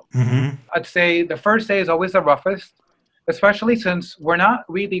 6 cycles. Mm-hmm. I'd say the first day is always the roughest, especially since we're not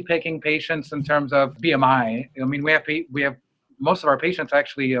really picking patients in terms of BMI. I mean, we have most of our patients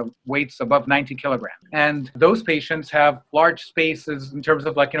actually weights above 90 kilograms. And those patients have large spaces in terms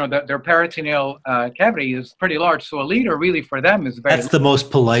of their peritoneal cavity is pretty large. So a liter really for them is very That's the most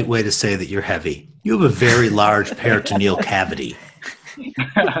polite way to say that you're heavy. You have a very large peritoneal cavity.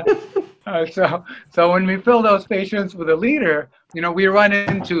 So when we fill those patients with a liter, we run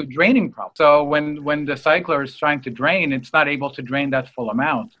into draining problems. So when the cycler is trying to drain, it's not able to drain that full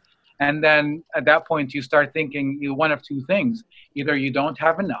amount. And then at that point, you start thinking one of two things. Either you don't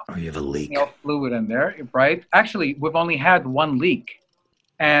have enough, or you have a leak, fluid in there, right? Actually, we've only had one leak,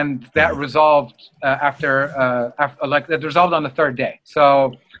 and that resolved that resolved on the third day.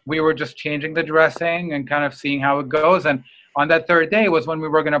 So we were just changing the dressing and kind of seeing how it goes. And on that third day was when we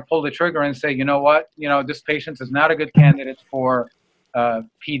were going to pull the trigger and say, you know what, this patient is not a good candidate for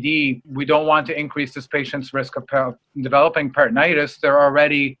PD. We don't want to increase this patient's risk of developing peritonitis. They're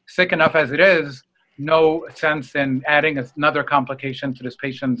already sick enough as it is. No sense in adding another complication to this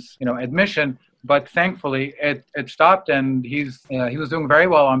patient's, admission. But thankfully, it stopped, and he was doing very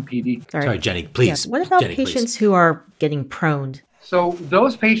well on PD. Sorry, Jenny, please. Yeah. What about Jenny, patients please. who are getting proned? So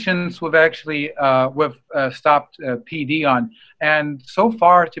those patients we've actually stopped PD on. And so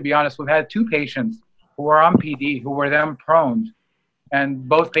far, to be honest, we've had 2 patients who were on PD who were then proned. And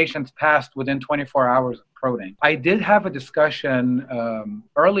both patients passed within 24 hours of proning. I did have a discussion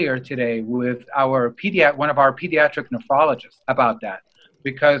earlier today with one of our pediatric nephrologists about that,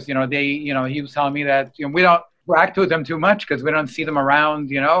 because he was telling me that we don't interact with them too much because we don't see them around,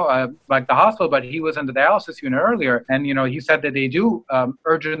 like the hospital. But he was in the dialysis unit earlier, and he said that they do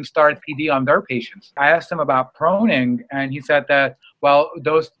urgent start PD on their patients. I asked him about proning, and he said that, well,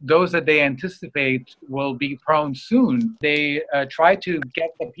 those that they anticipate will be prone soon, they try to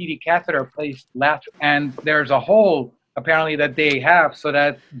get the PD catheter placed lateral, and there's a hole apparently that they have so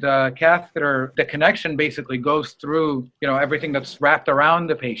that the catheter, the connection basically goes through, everything that's wrapped around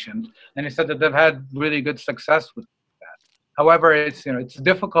the patient. And he said that they've had really good success with that. However, it's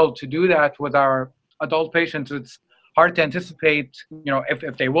difficult to do that with our adult patients. It's hard to anticipate,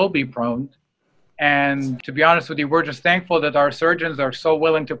 if they will be prone. And to be honest with you, we're just thankful that our surgeons are so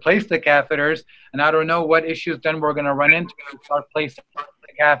willing to place the catheters. And I don't know what issues then we're going to run into to start placing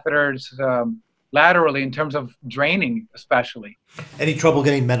the catheters laterally in terms of draining, especially. Any trouble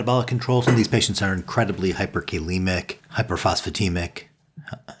getting metabolic controls? And these patients are incredibly hyperkalemic, hyperphosphatemic.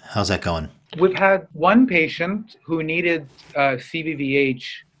 How's that going? We've had one patient who needed CVVH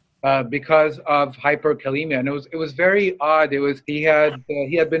because of hyperkalemia, and it was very odd. He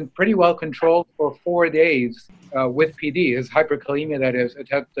had been pretty well controlled for 4 days with PD. His hyperkalemia, that is,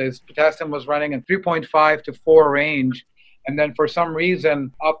 his potassium was running in 3.5 to 4 range, and then for some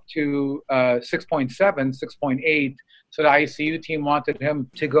reason up to 6.7, 6.8. So the ICU team wanted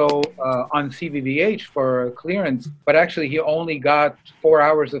him to go on CVVH for clearance, but actually he only got 4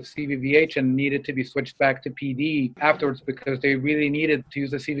 hours of CVVH and needed to be switched back to PD afterwards because they really needed to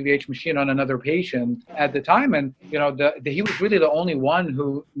use the CVVH machine on another patient at the time. And he was really the only one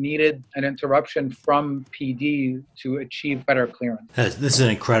who needed an interruption from PD to achieve better clearance. This is an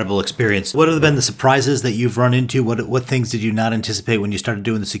incredible experience. What have been the surprises that you've run into? What things did you not anticipate when you started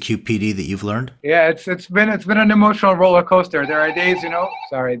doing this acute PD that you've learned? Yeah, it's been an emotional roller coaster. There are days,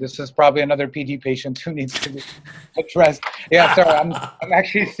 sorry, this is probably another PD patient who needs to be addressed. Yeah, sorry, I'm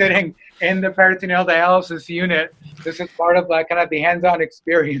actually sitting in the peritoneal dialysis unit. This is part of kind of the hands-on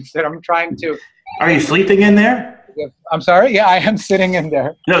experience that I'm trying to. Are you sleeping in there? I'm sorry? Yeah, I am sitting in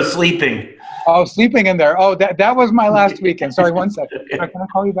there. No, sleeping. Oh, sleeping in there. Oh, that was my last weekend. Sorry, one second. Can I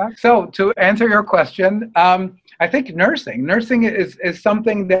call you back? So to answer your question, I think nursing is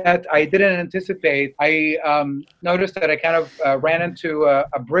something that I didn't anticipate. I noticed that I kind of ran into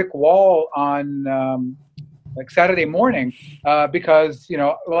a brick wall on Saturday morning because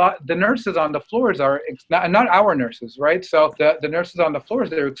the nurses on the floors are not our nurses, right? So the nurses on the floors,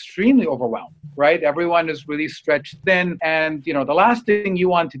 they're extremely overwhelmed, right? Everyone is really stretched thin, and the last thing you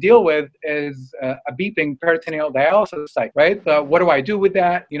want to deal with is a beeping peritoneal dialysis site, right? What do I do with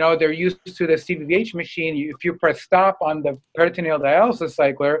that? They're used to the CVVH machine. If you press stop on the peritoneal dialysis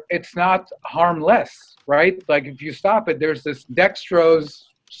cycler, it's not harmless, right? Like if you stop it, there's this dextrose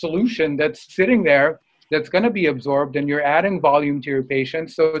solution that's sitting there that's going to be absorbed, and you're adding volume to your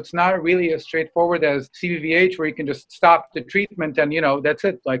patient. So it's not really as straightforward as CVVH where you can just stop the treatment and, that's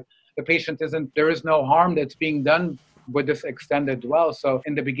it. Like the patient there is no harm that's being done with this extended dwell. So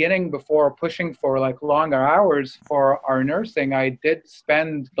in the beginning, before pushing for longer hours for our nursing, I did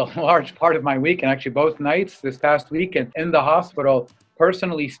spend the large part of my week, and actually both nights this past weekend in the hospital,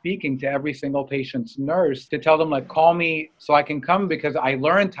 personally speaking to every single patient's nurse to tell them call me so I can come, because I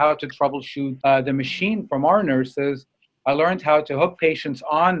learned how to troubleshoot the machine from our nurses. I learned how to hook patients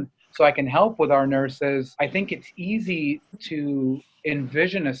on so I can help with our nurses. I think it's easy to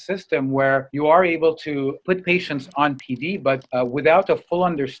envision a system where you are able to put patients on PD, but without a full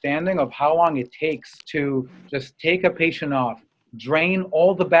understanding of how long it takes to just take a patient off, drain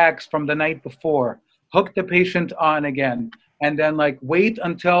all the bags from the night before, hook the patient on again, and then like wait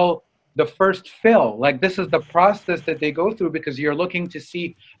until the first fill. Like this is the process that they go through because you're looking to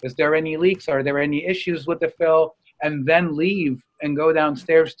see, is there any leaks? Are there any issues with the fill? And then leave and go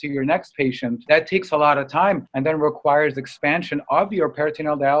downstairs to your next patient. That takes a lot of time and then requires expansion of your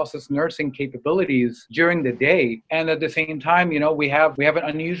peritoneal dialysis nursing capabilities during the day. And at the same time, we have an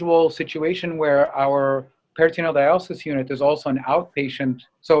unusual situation where our peritoneal dialysis unit is also an outpatient.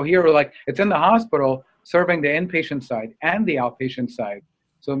 So here, like, it's in the hospital serving the inpatient side and the outpatient side.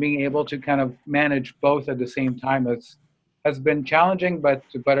 So being able to kind of manage both at the same time has been challenging, but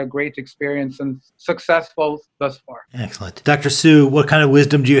a great experience and successful thus far. Excellent. Dr. Su, what kind of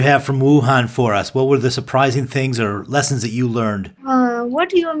wisdom do you have from Wuhan for us? What were the surprising things or lessons that you learned? What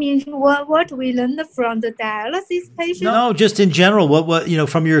do you mean? What we learned from the dialysis patient? No, just in general. What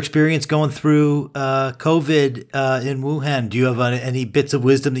from your experience going through COVID in Wuhan, do you have any bits of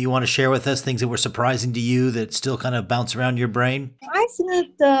wisdom that you want to share with us? Things that were surprising to you that still kind of bounce around your brain? I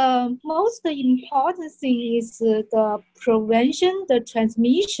think the most important thing is the prevention, the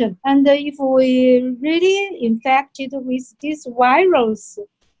transmission. And if we really infected with this virus,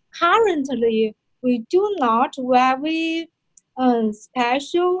 currently we do not very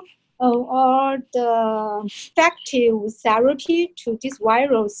special or the effective therapy to this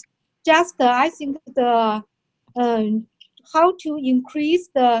virus. Just I think the how to increase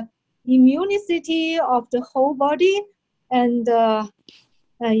the immunity of the whole body, and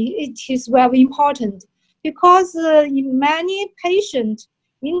it is very important because in many patients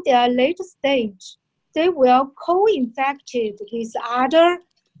in their late stage, they will co-infected with other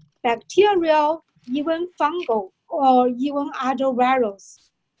bacterial, even fungal, or even other virus.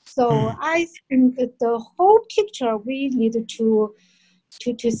 So I think that the whole picture we need to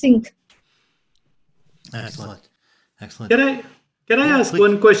think. Excellent. Can I ask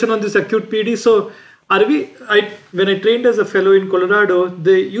one question on this acute PD? So when I trained as a fellow in Colorado,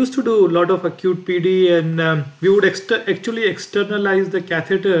 they used to do a lot of acute PD, and we would actually externalize the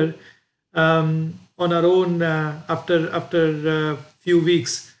catheter on our own after a few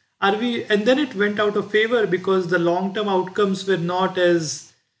weeks. And then it went out of favor because the long-term outcomes were not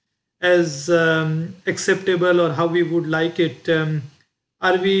as acceptable or how we would like it.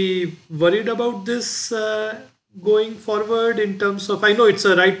 Are we worried about this going forward in terms of, I know it's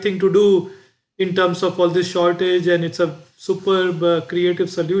a right thing to do in terms of all this shortage and it's a superb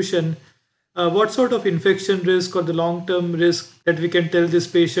creative solution. What sort of infection risk or the long-term risk that we can tell these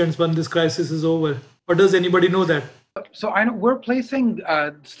patients when this crisis is over? Or does anybody know that? So I know we're placing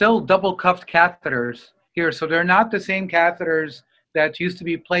still double cuffed catheters here. So they're not the same catheters that used to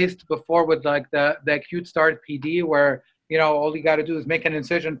be placed before with like the acute start PD where, all you got to do is make an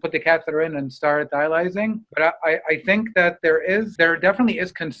incision, put the catheter in and start dialyzing. But I think that there definitely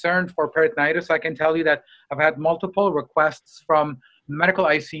is concern for peritonitis. I can tell you that I've had multiple requests from medical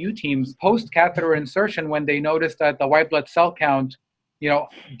ICU teams post-catheter insertion when they noticed that the white blood cell count,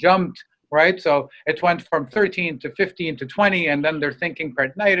 jumped. Right, so it went from 13 to 15 to 20, and then they're thinking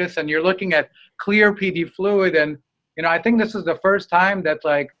peritonitis, and you're looking at clear PD fluid. And I think this is the first time that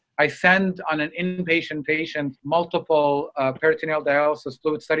I send on an inpatient patient multiple peritoneal dialysis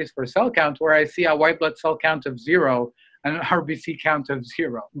fluid studies for cell count, where I see a white blood cell count of 0 and an RBC count of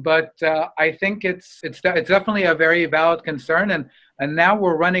 0. But I think it's definitely a very valid concern, and now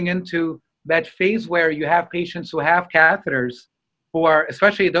we're running into that phase where you have patients who have catheters, who are,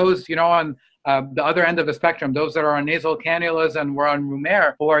 especially those, on the other end of the spectrum, those that are on nasal cannulas and were on room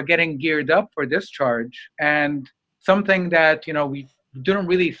air, who are getting geared up for discharge. And something that, we didn't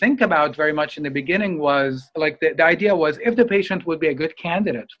really think about very much in the beginning was, the idea was, if the patient would be a good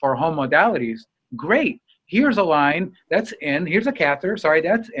candidate for home modalities, great. Here's a line that's in, here's a catheter,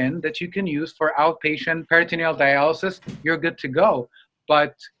 that's in, that you can use for outpatient peritoneal dialysis. You're good to go.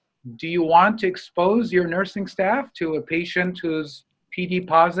 But do you want to expose your nursing staff to a patient who's PD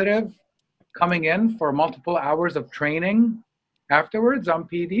positive coming in for multiple hours of training afterwards on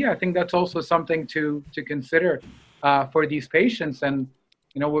PD? I think that's also something to consider for these patients. And,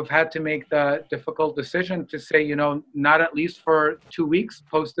 we've had to make the difficult decision to say, not at least for 2 weeks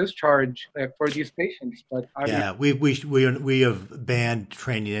post-discharge for these patients. But we have banned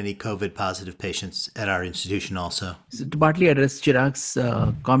training any COVID positive patients at our institution also. So to partly address Chirag's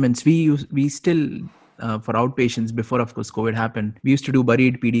comments, we still for outpatients before, of course, COVID happened. We used to do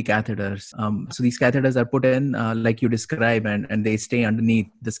buried PD catheters. So these catheters are put in like you describe, and they stay underneath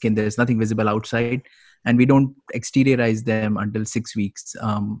the skin. There's nothing visible outside. And we don't exteriorize them until 6 weeks.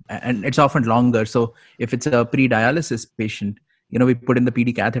 And it's often longer. So if it's a pre-dialysis patient, we put in the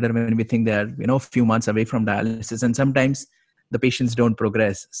PD catheter when we think they're, a few months away from dialysis. And sometimes the patients don't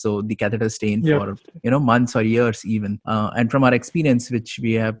progress. So the catheters stay in for, months or years even. And from our experience, which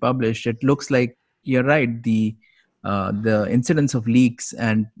we have published, it looks like you're right. The incidence of leaks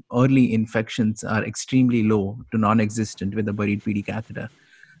and early infections are extremely low to non-existent with the buried PD catheter.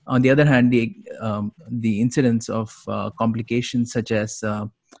 On the other hand, the incidence of complications such as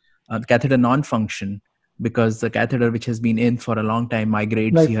catheter non-function, because the catheter which has been in for a long time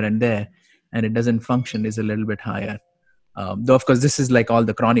migrates here and there, and it doesn't function, is a little bit higher. Though, of course, this is like all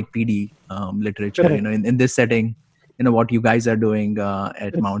the chronic PD literature. Correct. In this setting, what you guys are doing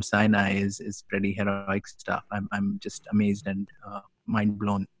at Mount Sinai is pretty heroic stuff. I'm just amazed and mind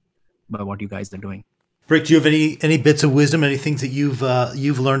blown by what you guys are doing. Rick, do you have any bits of wisdom, any things that you've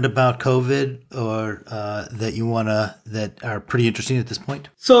learned about COVID or that are pretty interesting at this point?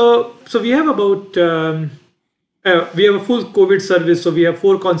 So we have about we have a full COVID service. So we have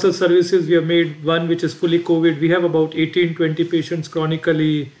 4 consult services. We have made one which is fully COVID. We have about 18-20 patients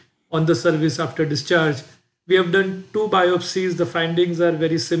chronically on the service after discharge. We have done 2 biopsies. The findings are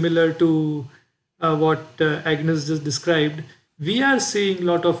very similar to what Agnes just described. We are seeing a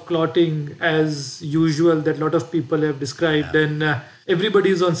lot of clotting as usual that a lot of people have described, and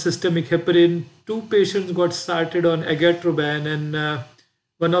everybody is on systemic heparin. 2 patients got started on agatroban, and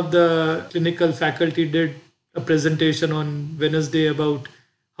one of the clinical faculty did a presentation on Wednesday about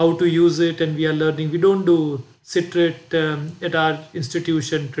how to use it, and we are learning. We don't do citrate at our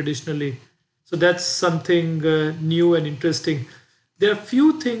institution traditionally, so that's something new and interesting. There are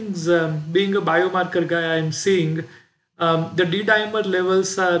few things, being a biomarker guy, I'm seeing. The D-dimer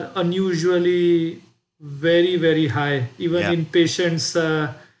levels are unusually very, very high. Even in patients,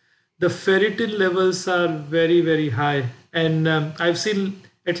 the ferritin levels are very, very high. And I've seen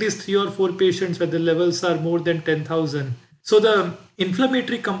at least 3 or 4 patients where the levels are more than 10,000. So the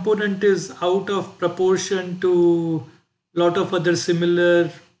inflammatory component is out of proportion to a lot of other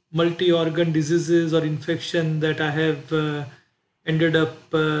similar multi-organ diseases or infection that I have ended up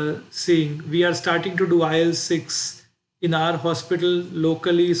seeing. We are starting to do IL-6 in our hospital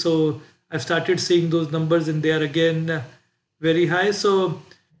locally, so I've started seeing those numbers, and they are again very high. So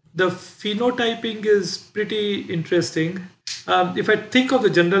the phenotyping is pretty interesting. If I think of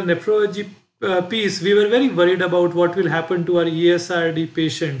the general nephrology piece, we were very worried about what will happen to our ESRD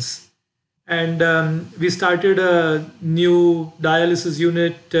patients, and we started a new dialysis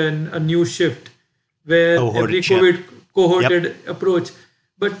unit and a new shift where every COVID cohorted approach.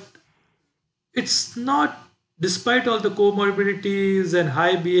 But it's not, despite all the comorbidities and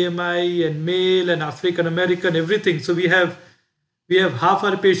high BMI and male and African American, everything. So we have half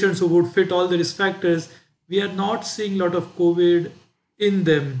our patients who would fit all the risk factors. We are not seeing a lot of COVID in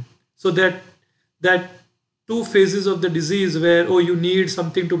them. So that 2 phases of the disease where, you need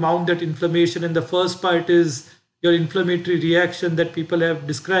something to mount that inflammation, and the first part is your inflammatory reaction that people have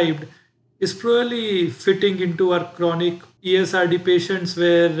described, is probably fitting into our chronic ESRD patients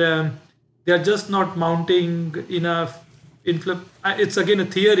where they are just not mounting enough It's again a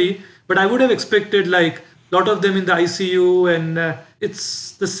theory, but I would have expected like a lot of them in the ICU, and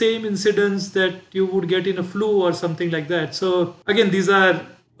it's the same incidence that you would get in a flu or something like that. So again, these are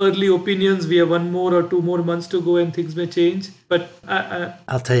early opinions. We have 1 more or 2 more months to go and things may change. But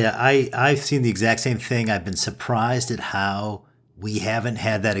I'll tell you, I've seen the exact same thing. I've been surprised at how we haven't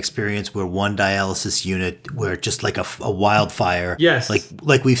had that experience where one dialysis unit, where just like a wildfire,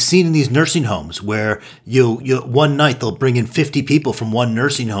 like we've seen in these nursing homes, where you one night they'll bring in 50 people from one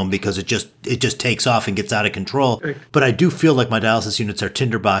nursing home because it just takes off and gets out of control. Right. But I do feel like my dialysis units are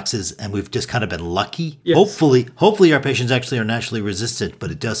tinderboxes, and we've just kind of been lucky. Yes. Hopefully our patients actually are naturally resistant,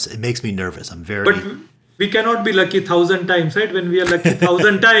 but it makes me nervous. I'm very. But we cannot be lucky 1,000 times, right? When we are lucky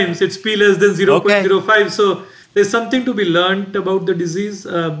 1,000 times, it's P less than 0.05. So there's something to be learned about the disease,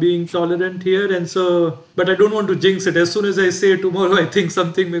 being tolerant here. And so, but I don't want to jinx it. As soon as I say tomorrow, I think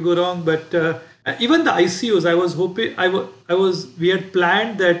something may go wrong. But even the ICUs, I was hoping, we had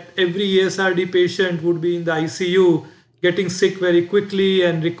planned that every ESRD patient would be in the ICU, getting sick very quickly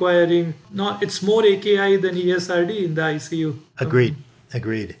and requiring, it's more AKI than ESRD in the ICU.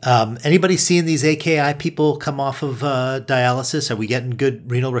 Agreed. Anybody seeing these AKI people come off of dialysis? Are we getting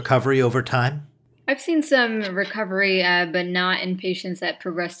good renal recovery over time? I've seen some recovery, but not in patients that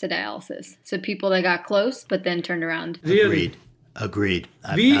progressed to dialysis. So people that got close, but then turned around. Really? Agreed.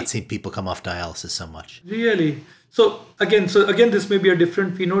 I've not seen people come off dialysis so much. Really? So again, this may be a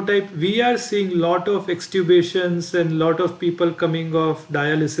different phenotype. We are seeing a lot of extubations and a lot of people coming off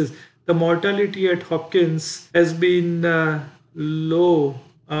dialysis. The mortality at Hopkins has been low.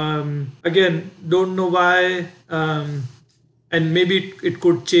 Again, don't know why, and maybe it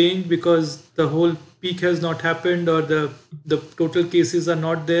could change because the whole peak has not happened or the total cases are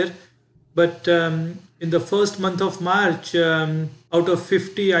not there. But in the first month of March, out of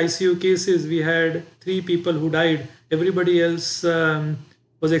 50 ICU cases, we had 3 people who died. Everybody else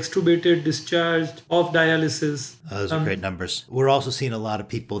was extubated, discharged, off dialysis. Those are great numbers. We're also seeing a lot of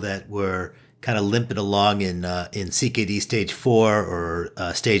people that were kind of limping along in CKD stage 4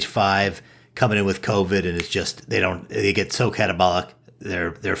 or stage 5, coming in with COVID, and it's just they get so catabolic.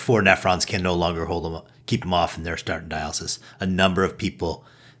 Their 4 nephrons can no longer keep them off, and they're starting dialysis. A number of people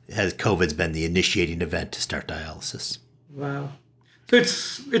COVID's been the initiating event to start dialysis. Wow. So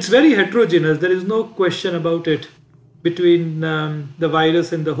it's very heterogeneous. There is no question about it between the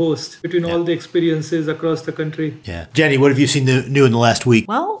virus and the host, between all the experiences across the country. Yeah. Jenny, what have you seen new in the last week?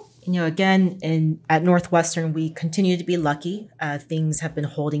 Well, again, at Northwestern, we continue to be lucky. Things have been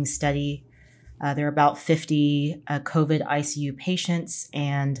holding steady. There are about 50 COVID ICU patients,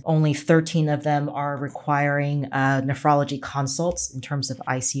 and only 13 of them are requiring nephrology consults in terms of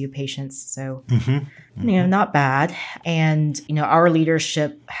ICU patients. So, not bad. And, our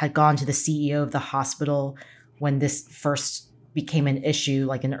leadership had gone to the CEO of the hospital when this first became an issue,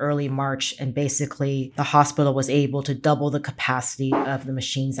 like in early March, and basically the hospital was able to double the capacity of the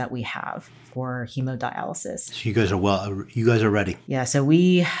machines that we have for hemodialysis. So you guys are ready. So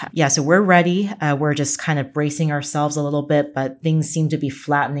we're ready. We're just kind of bracing ourselves a little bit, but things seem to be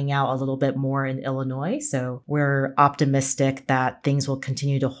flattening out a little bit more in Illinois. So we're optimistic that things will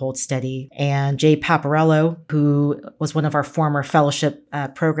continue to hold steady. And Jay Paparello, who was one of our former fellowship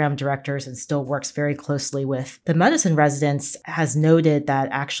program directors and still works very closely with the medicine residents, has noted that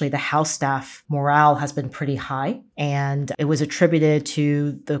actually the house staff morale has been pretty high. And it was attributed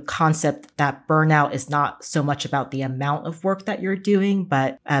to the concept that burnout is not so much about the amount of work that you're doing,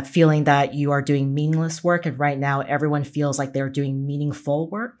 but feeling that you are doing meaningless work. And right now, everyone feels like they're doing meaningful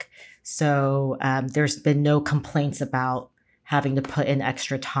work. So there's been no complaints about having to put in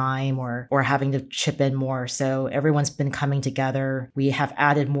extra time or having to chip in more. So everyone's been coming together. We have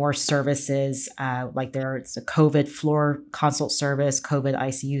added more services, like there's a COVID floor consult service, COVID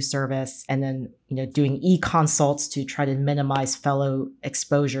ICU service, and then doing e-consults to try to minimize fellow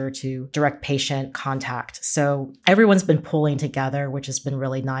exposure to direct patient contact. So everyone's been pulling together, which has been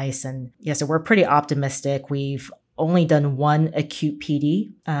really nice. And so we're pretty optimistic. We've only done one acute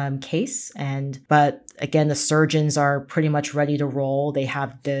PD case, but again, the surgeons are pretty much ready to roll. They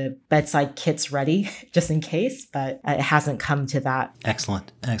have the bedside kits ready just in case, but it hasn't come to that.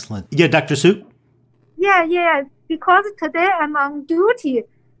 Excellent. Yeah, Dr. Su? Yeah. Because today I'm on duty.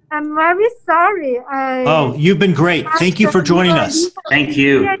 I'm very sorry. You've been great. Thank you for joining us. Thank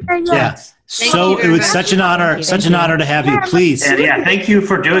you. Yeah. So it was such an honor to have you. Please. Yeah, thank you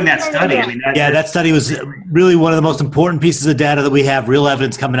for doing that study. That study was really one of the most important pieces of data that we have, real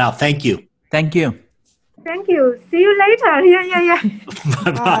evidence coming out. Thank you. Thank you. Thank you. See you later. Yeah.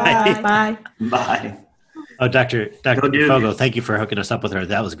 Bye. Bye. Oh, Dr. Fogo, thank you for hooking us up with her.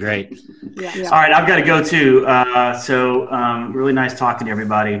 That was great. Yeah. All right, I've got to go too. Really nice talking to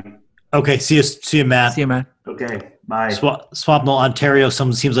everybody. Okay, see you, Matt. See you, Matt. Okay, bye. Swapnil, Ontario,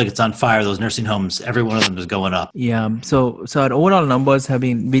 seems like it's on fire. Those nursing homes, every one of them is going up. Yeah. So our overall numbers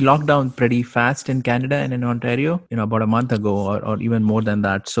we locked down pretty fast in Canada and in Ontario, about a month ago or even more than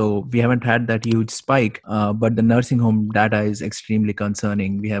that. So we haven't had that huge spike, but the nursing home data is extremely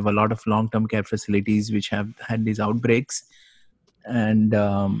concerning. We have a lot of long-term care facilities which have had these outbreaks, and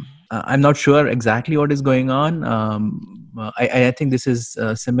I'm not sure exactly what is going on. I think this is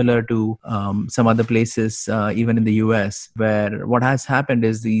similar to some other places, even in the US, where what has happened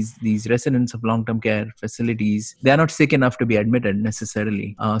is these residents of long-term care facilities, they are not sick enough to be admitted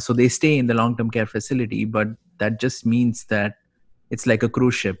necessarily. So they stay in the long-term care facility, but that just means that it's like a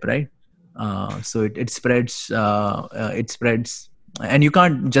cruise ship, right? So it spreads. And you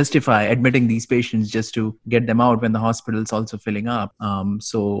can't justify admitting these patients just to get them out when the hospital is also filling up.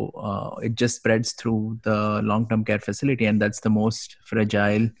 So it just spreads through the long-term care facility, and that's the most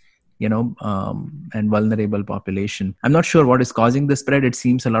fragile, and vulnerable population. I'm not sure what is causing the spread. It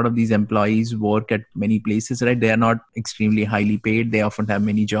seems a lot of these employees work at many places, right? They are not extremely highly paid. They often have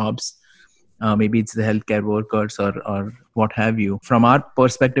many jobs. Maybe it's the healthcare workers or what have you. From our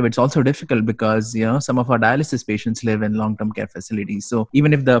perspective, it's also difficult because, some of our dialysis patients live in long-term care facilities. So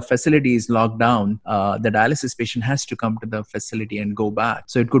even if the facility is locked down, the dialysis patient has to come to the facility and go back.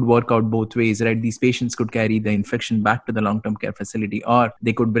 So it could work out both ways, right? These patients could carry the infection back to the long-term care facility, or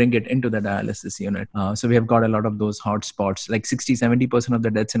they could bring it into the dialysis unit. So we have got a lot of those hot spots. Like 60-70% of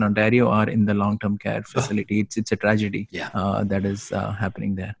the deaths in Ontario are in the long-term care facility. It's a tragedy that is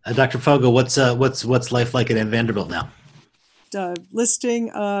happening there. Dr. Fogel, what's life like at Vanderbilt now? Listing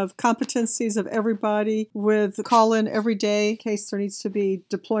of competencies of everybody with call-in every day in case there needs to be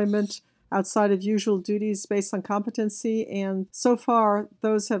deployment outside of usual duties based on competency, and so far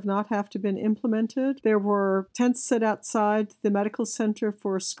those have not have to been implemented. There were tents set outside the medical center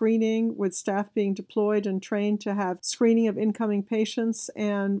for screening, with staff being deployed and trained to have screening of incoming patients,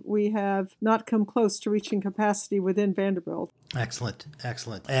 and we have not come close to reaching capacity within Vanderbilt. Excellent.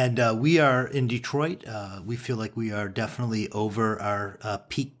 And we are in Detroit. We feel like we are definitely over our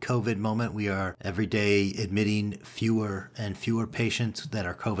peak COVID moment. We are every day admitting fewer and fewer patients that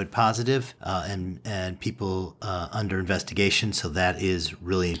are COVID positive and people under investigation. So that is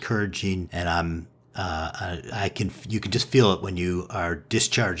really encouraging. And you can just feel it when you are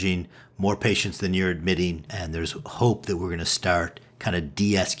discharging more patients than you're admitting. And there's hope that we're going to start kind of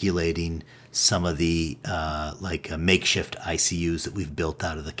de-escalating some of the makeshift ICUs that we've built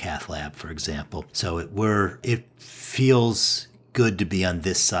out of the cath lab, for example. So it feels good to be on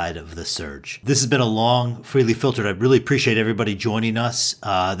this side of the surge. This has been a long Freely Filtered. I really appreciate everybody joining us.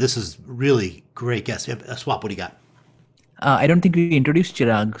 This is really great guest. Swap, what do you got? I don't think we introduced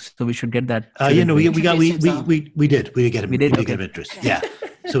Chirag, so we should get that. We did. We did get him. We did get him interest. Yeah.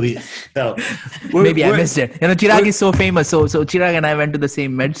 Maybe I missed it. Chirag is so famous. So Chirag and I went to the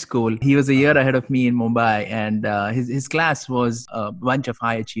same med school. He was a year ahead of me in Mumbai, and his class was a bunch of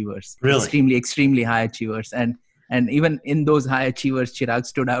high achievers. Really, extremely high achievers, and even in those high achievers, Chirag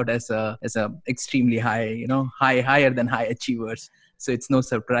stood out as a extremely high, higher than high achievers. So it's no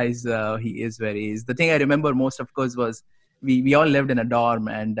surprise he is where he is. The thing I remember most, of course, was we all lived in a dorm,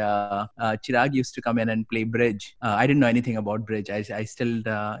 and Chirag used to come in and play bridge. I didn't know anything about bridge. I still,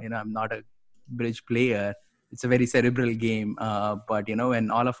 I'm not a bridge player. It's a very cerebral game. But, when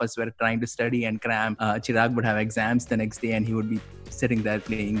all of us were trying to study and cram, Chirag would have exams the next day and he would be sitting there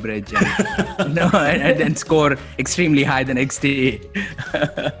playing bridge and, and score extremely high the next day.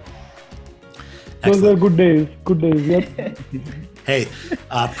 Those are good days. Yep. Hey,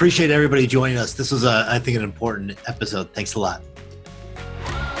 appreciate everybody joining us. This was, I think, an important episode. Thanks a lot.